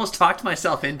 I almost talked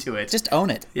myself into it. Just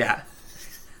own it. Yeah.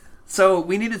 So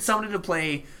we needed somebody to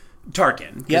play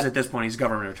Tarkin, because at this point he's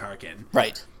Governor Tarkin.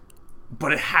 Right.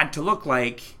 But it had to look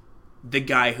like the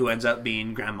guy who ends up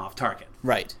being Grand Moff Tarkin.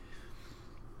 Right.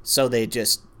 So they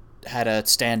just had a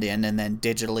stand-in and then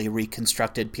digitally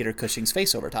reconstructed Peter Cushing's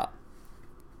face over top.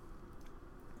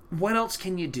 What else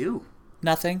can you do?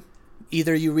 Nothing.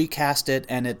 Either you recast it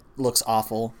and it looks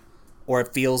awful, or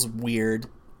it feels weird,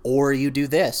 or you do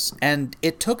this. And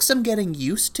it took some getting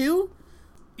used to.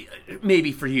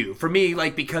 Maybe for you. For me,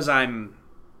 like, because I'm...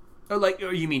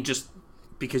 Or you mean just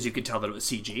because you could tell that it was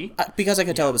CG? Because I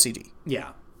could tell it was CG.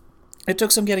 Yeah. It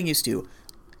took some getting used to.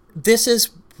 This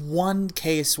is one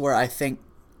case where I think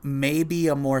maybe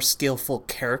a more skillful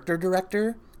character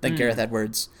director than Gareth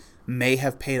Edwards may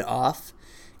have paid off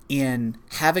in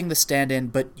having the stand-in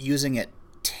but using it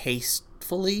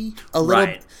tastefully a little.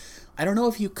 Right. I don't know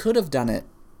if you could have done it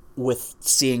with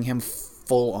seeing him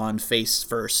full on face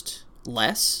first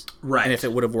less, right, and if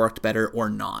it would have worked better or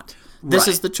not. This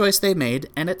is the choice they made,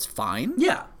 and it's fine.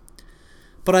 Yeah.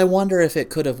 But I wonder if it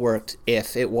could have worked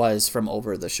if it was from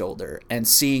over the shoulder and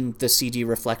seeing the CG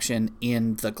reflection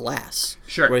in the glass.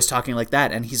 Sure. Where he's talking like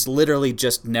that, and he's literally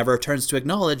just never turns to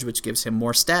acknowledge, which gives him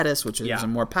more status, which gives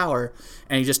him more power,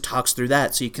 and he just talks through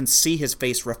that, so you can see his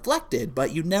face reflected,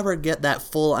 but you never get that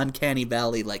full uncanny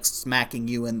valley, like, smacking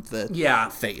you in the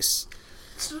face.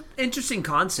 It's an interesting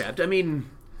concept. I mean,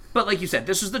 but like you said,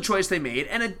 this was the choice they made,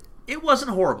 and it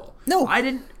wasn't horrible. No. I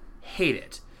didn't hate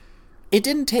it. It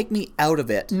didn't take me out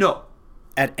of it. No.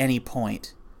 At any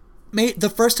point. The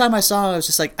first time I saw him, I was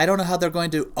just like, I don't know how they're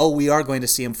going to... Oh, we are going to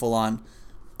see him full on.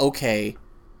 Okay.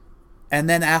 And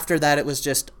then after that, it was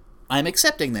just, I'm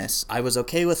accepting this. I was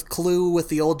okay with Clue with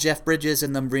the old Jeff Bridges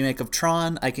in the remake of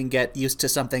Tron. I can get used to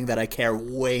something that I care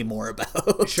way more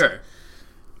about. Sure.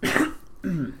 Yeah,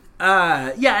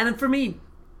 and for me,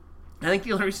 I think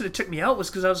the only reason it took me out was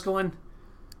because I was going...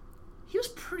 He was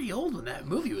pretty old when that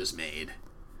movie was made.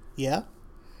 Yeah?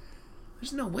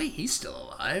 There's no way he's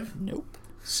still alive. Nope.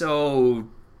 So,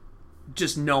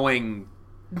 just knowing...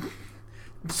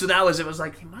 So that was, it was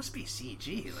like, he must be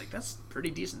CG. Like, that's pretty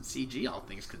decent CG, all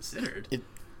things considered.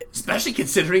 Especially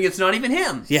considering it's not even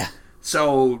him. Yeah.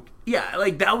 So, yeah,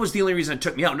 like, that was the only reason it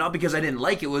took me out. Not because I didn't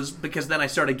like it, was because then I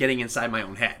started getting inside my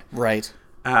own head. Right.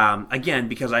 Again,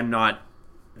 because I'm not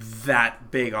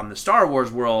that big on the Star Wars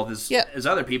world as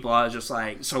other people, I was just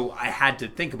like, so I had to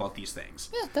think about these things.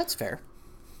 Yeah, that's fair.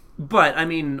 But, I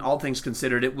mean, all things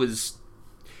considered, it was...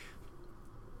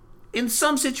 In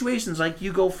some situations, like,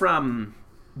 you go from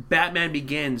Batman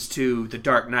Begins to The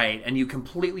Dark Knight, and you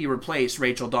completely replace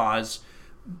Rachel Dawes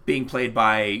being played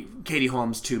by Katie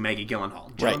Holmes to Maggie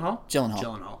Gyllenhaal. Gyllenhaal? Right. Gyllenhaal.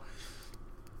 Gyllenhaal.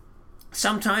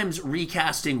 Sometimes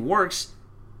recasting works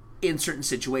in certain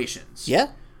situations.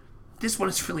 Yeah. This one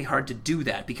is really hard to do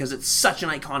that because it's such an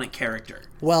iconic character.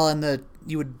 Well, and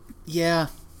yeah.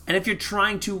 And if you're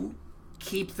trying to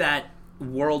keep that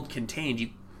world contained,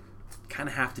 you kind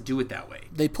of have to do it that way.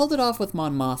 They pulled it off with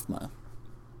Mon Mothma.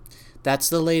 That's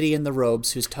the lady in the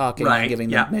robes who's talking and giving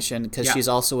the mission, because she's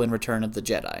also in Return of the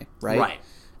Jedi, right? Right.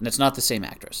 And it's not the same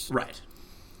actress. Right.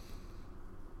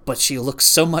 But she looks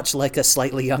so much like a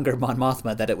slightly younger Mon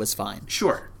Mothma that it was fine.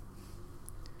 Sure.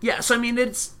 Yeah, so I mean,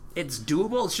 it's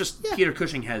doable. It's just Peter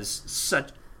Cushing has such...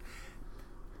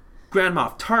 Grand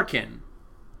Moff Tarkin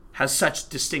has such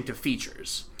distinctive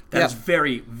features that it's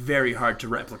very, very hard to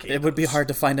replicate. It would be hard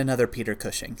to find another Peter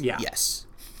Cushing. Yeah. Yes.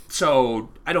 So,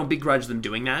 I don't begrudge them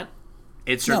doing that.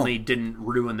 It certainly didn't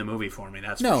ruin the movie for me,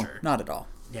 that's for sure. No, not at all.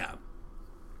 Yeah.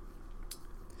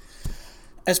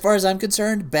 As far as I'm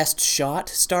concerned, best shot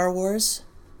Star Wars.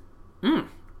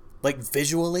 Like,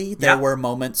 visually, there were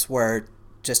moments where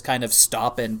just kind of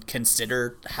stop and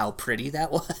consider how pretty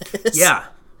that was. Yeah.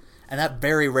 And that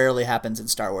very rarely happens in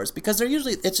Star Wars, because they're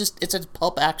usually, it's a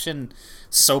pulp action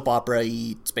soap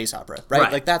opera-y space opera,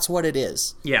 right? Like, that's what it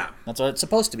is. Yeah. That's what it's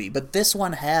supposed to be. But this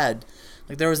one had,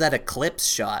 like, there was that eclipse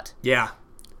shot. Yeah.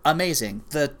 Amazing.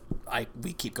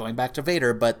 We keep going back to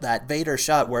Vader, but that Vader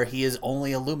shot where he is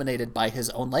only illuminated by his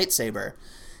own lightsaber,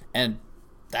 and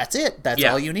that's it. That's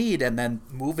all you need. And then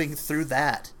moving through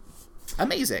that,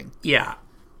 amazing. Yeah.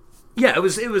 Yeah, it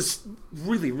was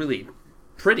really, really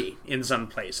pretty in some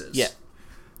places. Yeah.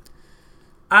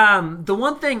 The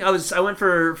one thing I went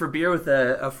for beer with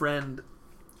a friend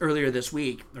earlier this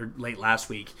week, or late last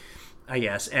week, I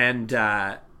guess, and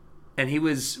we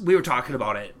were talking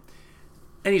about it,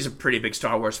 and he's a pretty big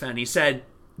Star Wars fan. He said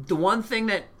the one thing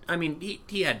that, I mean,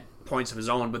 he had points of his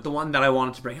own, but the one that I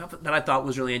wanted to bring up that I thought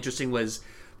was really interesting was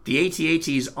the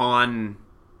AT-ATs on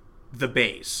the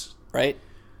base. Right.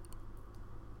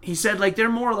 He said, like, they're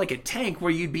more like a tank where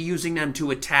you'd be using them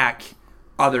to attack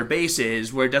other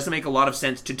bases, where it doesn't make a lot of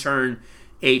sense to turn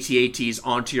AT-ATs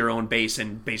onto your own base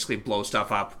and basically blow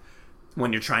stuff up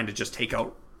when you're trying to just take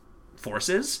out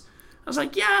forces. I was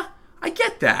like, yeah, I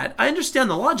get that. I understand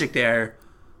the logic there.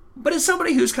 But as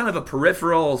somebody who's kind of a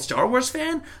peripheral Star Wars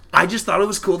fan, I just thought it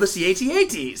was cool to see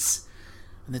AT-ATs.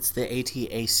 And it's the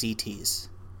AT-ACTs,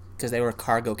 because they were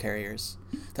cargo carriers.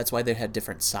 That's why they had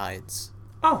different sides.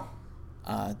 Oh.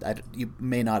 You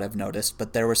may not have noticed,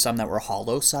 but there were some that were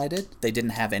hollow-sided. They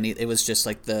didn't have any... It was just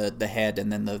like the head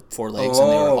and then the four legs, and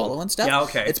they were hollow and stuff. Yeah,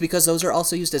 okay. It's because those are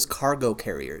also used as cargo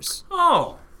carriers.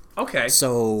 Oh, okay.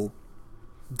 So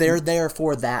they're there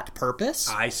for that purpose.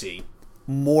 I see.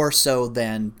 More so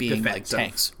than being defensive. Like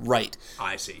tanks. Right.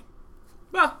 I see.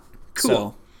 Well, cool.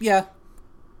 So, yeah.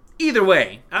 Either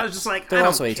way, I was just like, They're I don't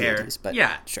also care. AT-ATs, but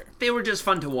yeah, sure. They were just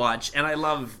fun to watch, and I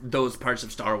love those parts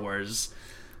of Star Wars.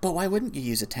 But why wouldn't you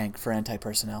use a tank for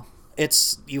anti-personnel?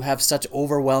 You have such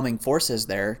overwhelming forces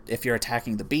there. If you're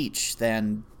attacking the beach,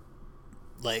 then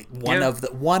like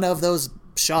one of those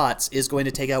shots is going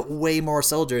to take out way more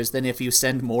soldiers than if you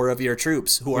send more of your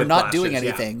troops who are not doing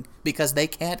anything because they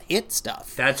can't hit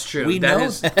stuff. That's true. We know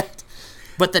that.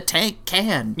 But the tank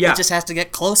can. Yeah. It just has to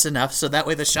get close enough so that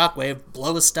way the shockwave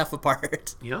blows stuff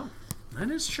apart. Yeah,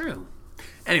 that is true.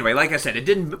 Anyway, like I said, it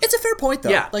didn't... It's a fair point,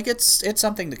 though. Yeah. Like, it's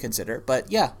something to consider,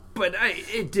 but yeah. But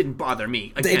it didn't bother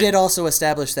me. Again, They did also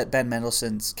establish that Ben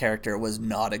Mendelsohn's character was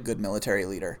not a good military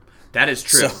leader. That is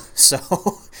true. So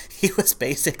he was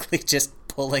basically just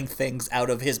pulling things out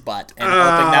of his butt and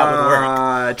hoping that would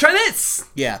work. Try this!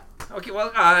 Yeah. Okay,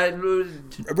 well,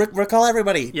 Recall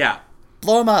everybody. yeah.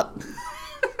 Blow them up.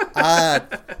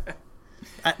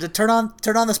 Turn on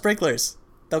the sprinklers.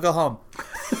 They'll go home.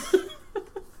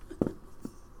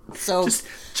 So Just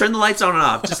turn the lights on and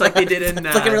off, just like they did in...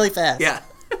 flick it really fast. Yeah.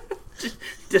 Just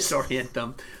disorient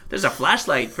them. There's a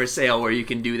flashlight for sale where you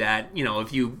can do that. You know,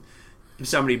 if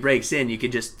somebody breaks in, you can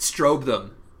just strobe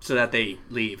them so that they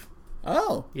leave.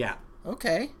 Oh. Yeah.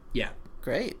 Okay. Yeah.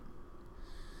 Great.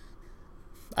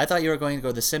 I thought you were going to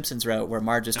go the Simpsons route where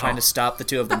Marge is trying to stop the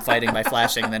two of them fighting by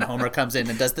flashing, and then Homer comes in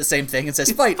and does the same thing and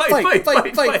says, fight.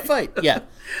 Yeah.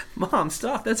 Mom,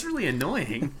 stop. That's really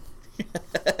annoying.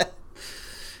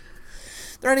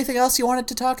 Is there anything else you wanted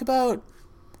to talk about?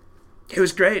 It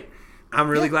was great. I'm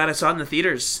really glad I saw it in the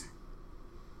theaters.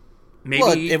 Maybe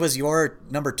Well, it was your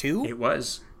number 2 it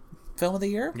was. film of the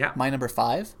year. Yeah. My number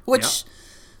 5. Which,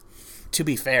 to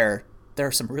be fair, there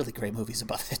are some really great movies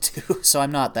above it too. So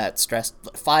I'm not that stressed.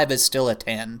 5 is still a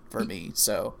 10 for me.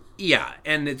 So Yeah,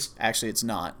 and it's... actually, it's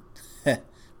not.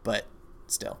 But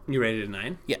still. You rated it a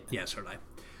 9? Yeah. Yeah, so did I.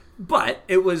 But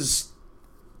it was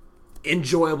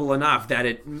enjoyable enough that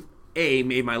it,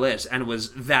 made my list and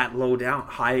was that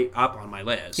high up on my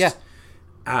list. Yeah.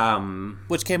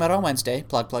 Which came out on Wednesday.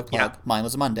 Plug. Yeah. Mine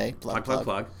was a Monday.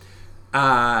 Plug.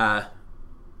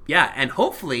 Yeah, and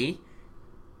hopefully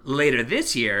later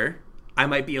this year, I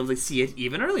might be able to see it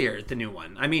even earlier, the new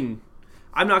one. I mean,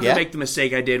 I'm not going to make the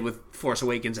mistake I did with Force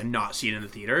Awakens and not see it in the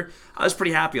theater. I was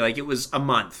pretty happy. Like, it was a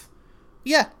month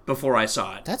before I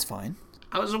saw it. That's fine.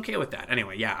 I was okay with that.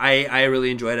 Anyway, yeah, I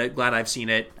really enjoyed it. Glad I've seen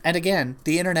it. And again,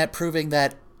 the internet proving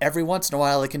that every once in a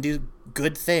while it can do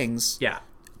good things. Yeah.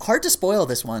 Hard to spoil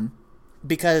this one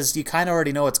because you kind of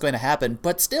already know what's going to happen.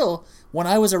 But still, when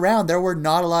I was around, there were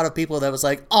not a lot of people that was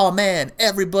like, oh man,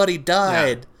 everybody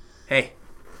died. Yeah. Hey,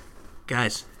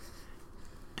 guys,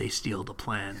 they steal the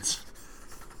plans.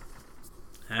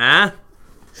 Huh?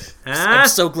 I'm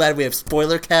so glad we have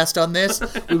Spoliercast on this.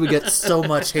 We would get so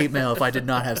much hate mail if I did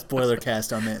not have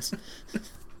Spoliercast on this.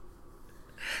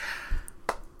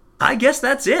 I guess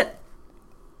that's it.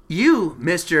 You,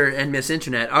 Mr. and Miss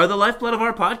Internet, are the lifeblood of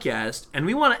our podcast, and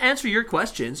we want to answer your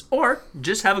questions or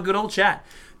just have a good old chat.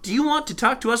 Do you want to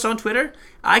talk to us on Twitter?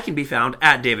 I can be found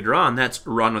at David Ron, that's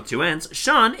Ron with 2 N's.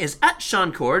 Shaun is at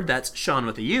Shaun Cord, that's Shaun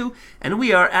with a U. And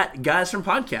we are at Guys From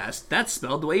Podcast, that's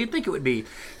spelled the way you'd think it would be.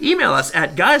 Email us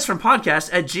at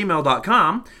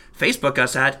guysfrompodcast@gmail.com. Facebook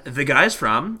us at The Guys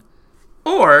From.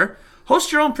 Or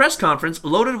host your own press conference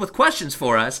loaded with questions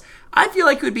for us. I feel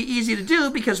like it would be easy to do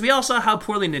because we all saw how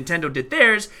poorly Nintendo did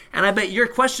theirs, and I bet your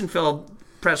question-filled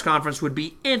press conference would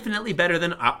be infinitely better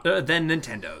than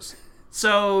Nintendo's.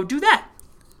 So, do that.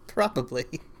 Probably.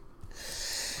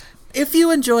 If you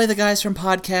enjoy the Guys From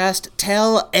Podcast,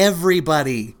 tell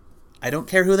everybody. I don't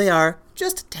care who they are,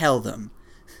 just tell them.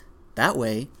 That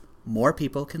way, more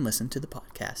people can listen to the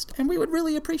podcast, and we would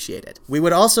really appreciate it. We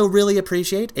would also really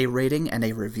appreciate a rating and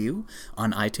a review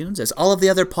on iTunes, as all of the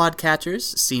other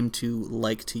podcatchers seem to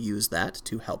like to use that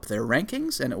to help their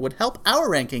rankings, and it would help our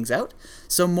rankings out,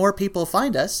 so more people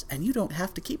find us, and you don't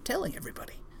have to keep telling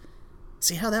everybody.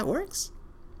 See how that works?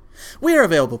 We are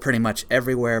available pretty much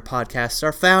everywhere podcasts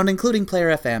are found, including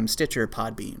Player FM, Stitcher,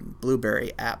 Podbean,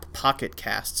 Blueberry app, Pocket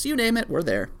Casts, you name it, we're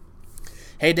there.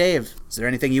 Hey Dave, is there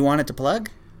anything you wanted to plug?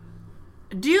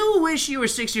 Do you wish you were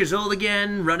 6 years old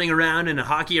again, running around in a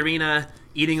hockey arena,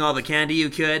 eating all the candy you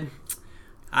could?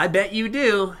 I bet you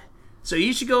do. So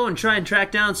you should go and try and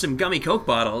track down some gummy Coke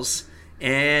bottles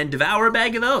and devour a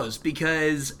bag of those,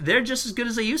 because they're just as good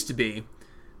as they used to be.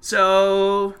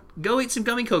 So, go eat some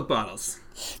gummy Coke bottles.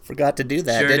 Forgot to do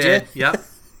that, sure did you? Yep.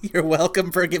 You're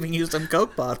welcome for giving you some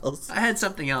Coke bottles. I had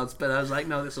something else, but I was like,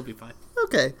 no, this will be fine.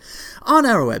 Okay. On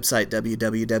our website,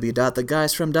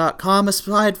 www.theguysfrom.com,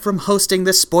 aside from hosting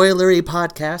the spoilery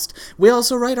podcast, we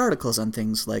also write articles on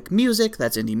things like music,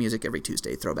 that's indie music every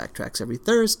Tuesday, throwback tracks every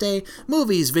Thursday,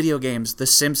 movies, video games, The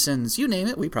Simpsons, you name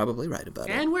it, we probably write about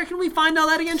it. And where can we find all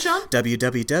that again, Shaun?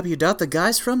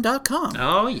 www.theguysfrom.com.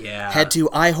 Oh, yeah. Head to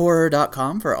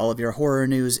ihorror.com for all of your horror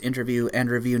news, interview,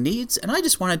 and review needs, and I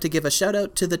just wanted to give a shout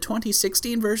out to the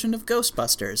 2016 version of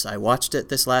Ghostbusters. I watched it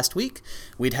this last week.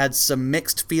 We'd had some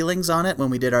mixed feelings on it when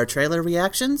we did our trailer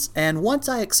reactions, and once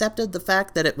I accepted the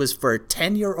fact that it was for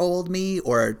 10-year-old me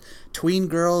or tween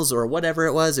girls or whatever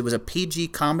it was a PG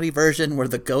comedy version where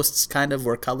the ghosts kind of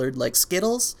were colored like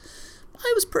Skittles,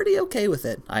 I was pretty okay with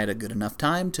it. I had a good enough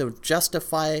time to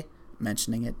justify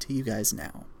mentioning it to you guys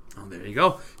now. Oh, there you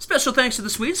go. Special thanks to the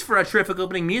Sweets for our terrific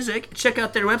opening music. Check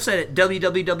out their website at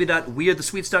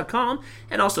www.wearethesweets.com.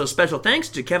 And also special thanks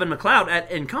to Kevin MacLeod at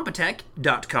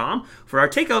Incompetech.com for our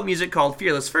takeout music called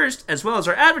Fearless First, as well as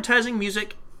our advertising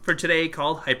music for today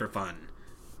called Hyperfun.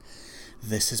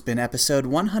 This has been episode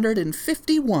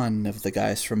 151 of the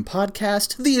Guys From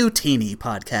Podcast, the Utini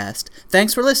Podcast.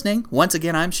 Thanks for listening. Once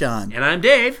again, I'm Shaun. And I'm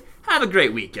Dave. Have a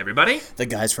great week, everybody. The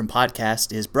Guys From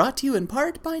Podcast is brought to you in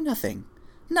part by nothing.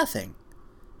 Nothing.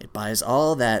 It buys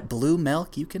all that blue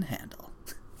milk you can handle.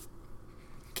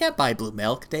 Can't buy blue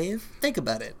milk, Dave. Think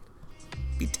about it.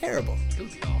 It'd be terrible. It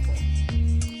would be awful.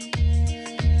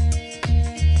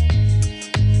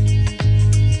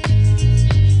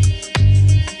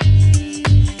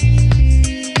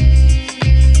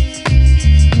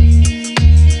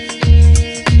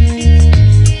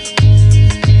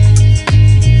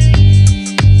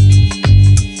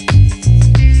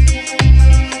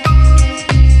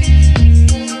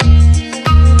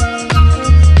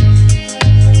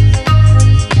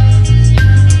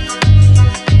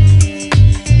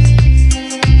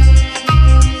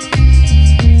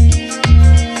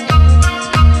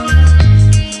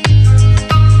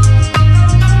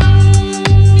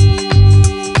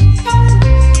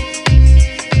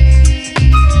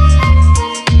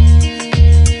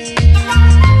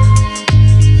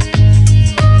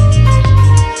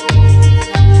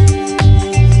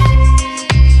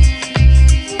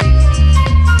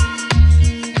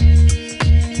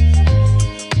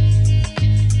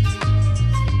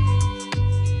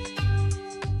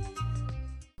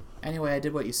 way, I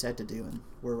did what you said to do, and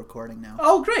we're recording now.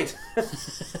 Oh, great.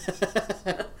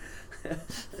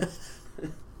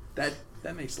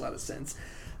 That makes a lot of sense.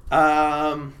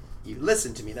 You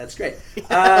listen to me. That's great.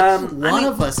 One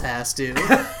of us has to.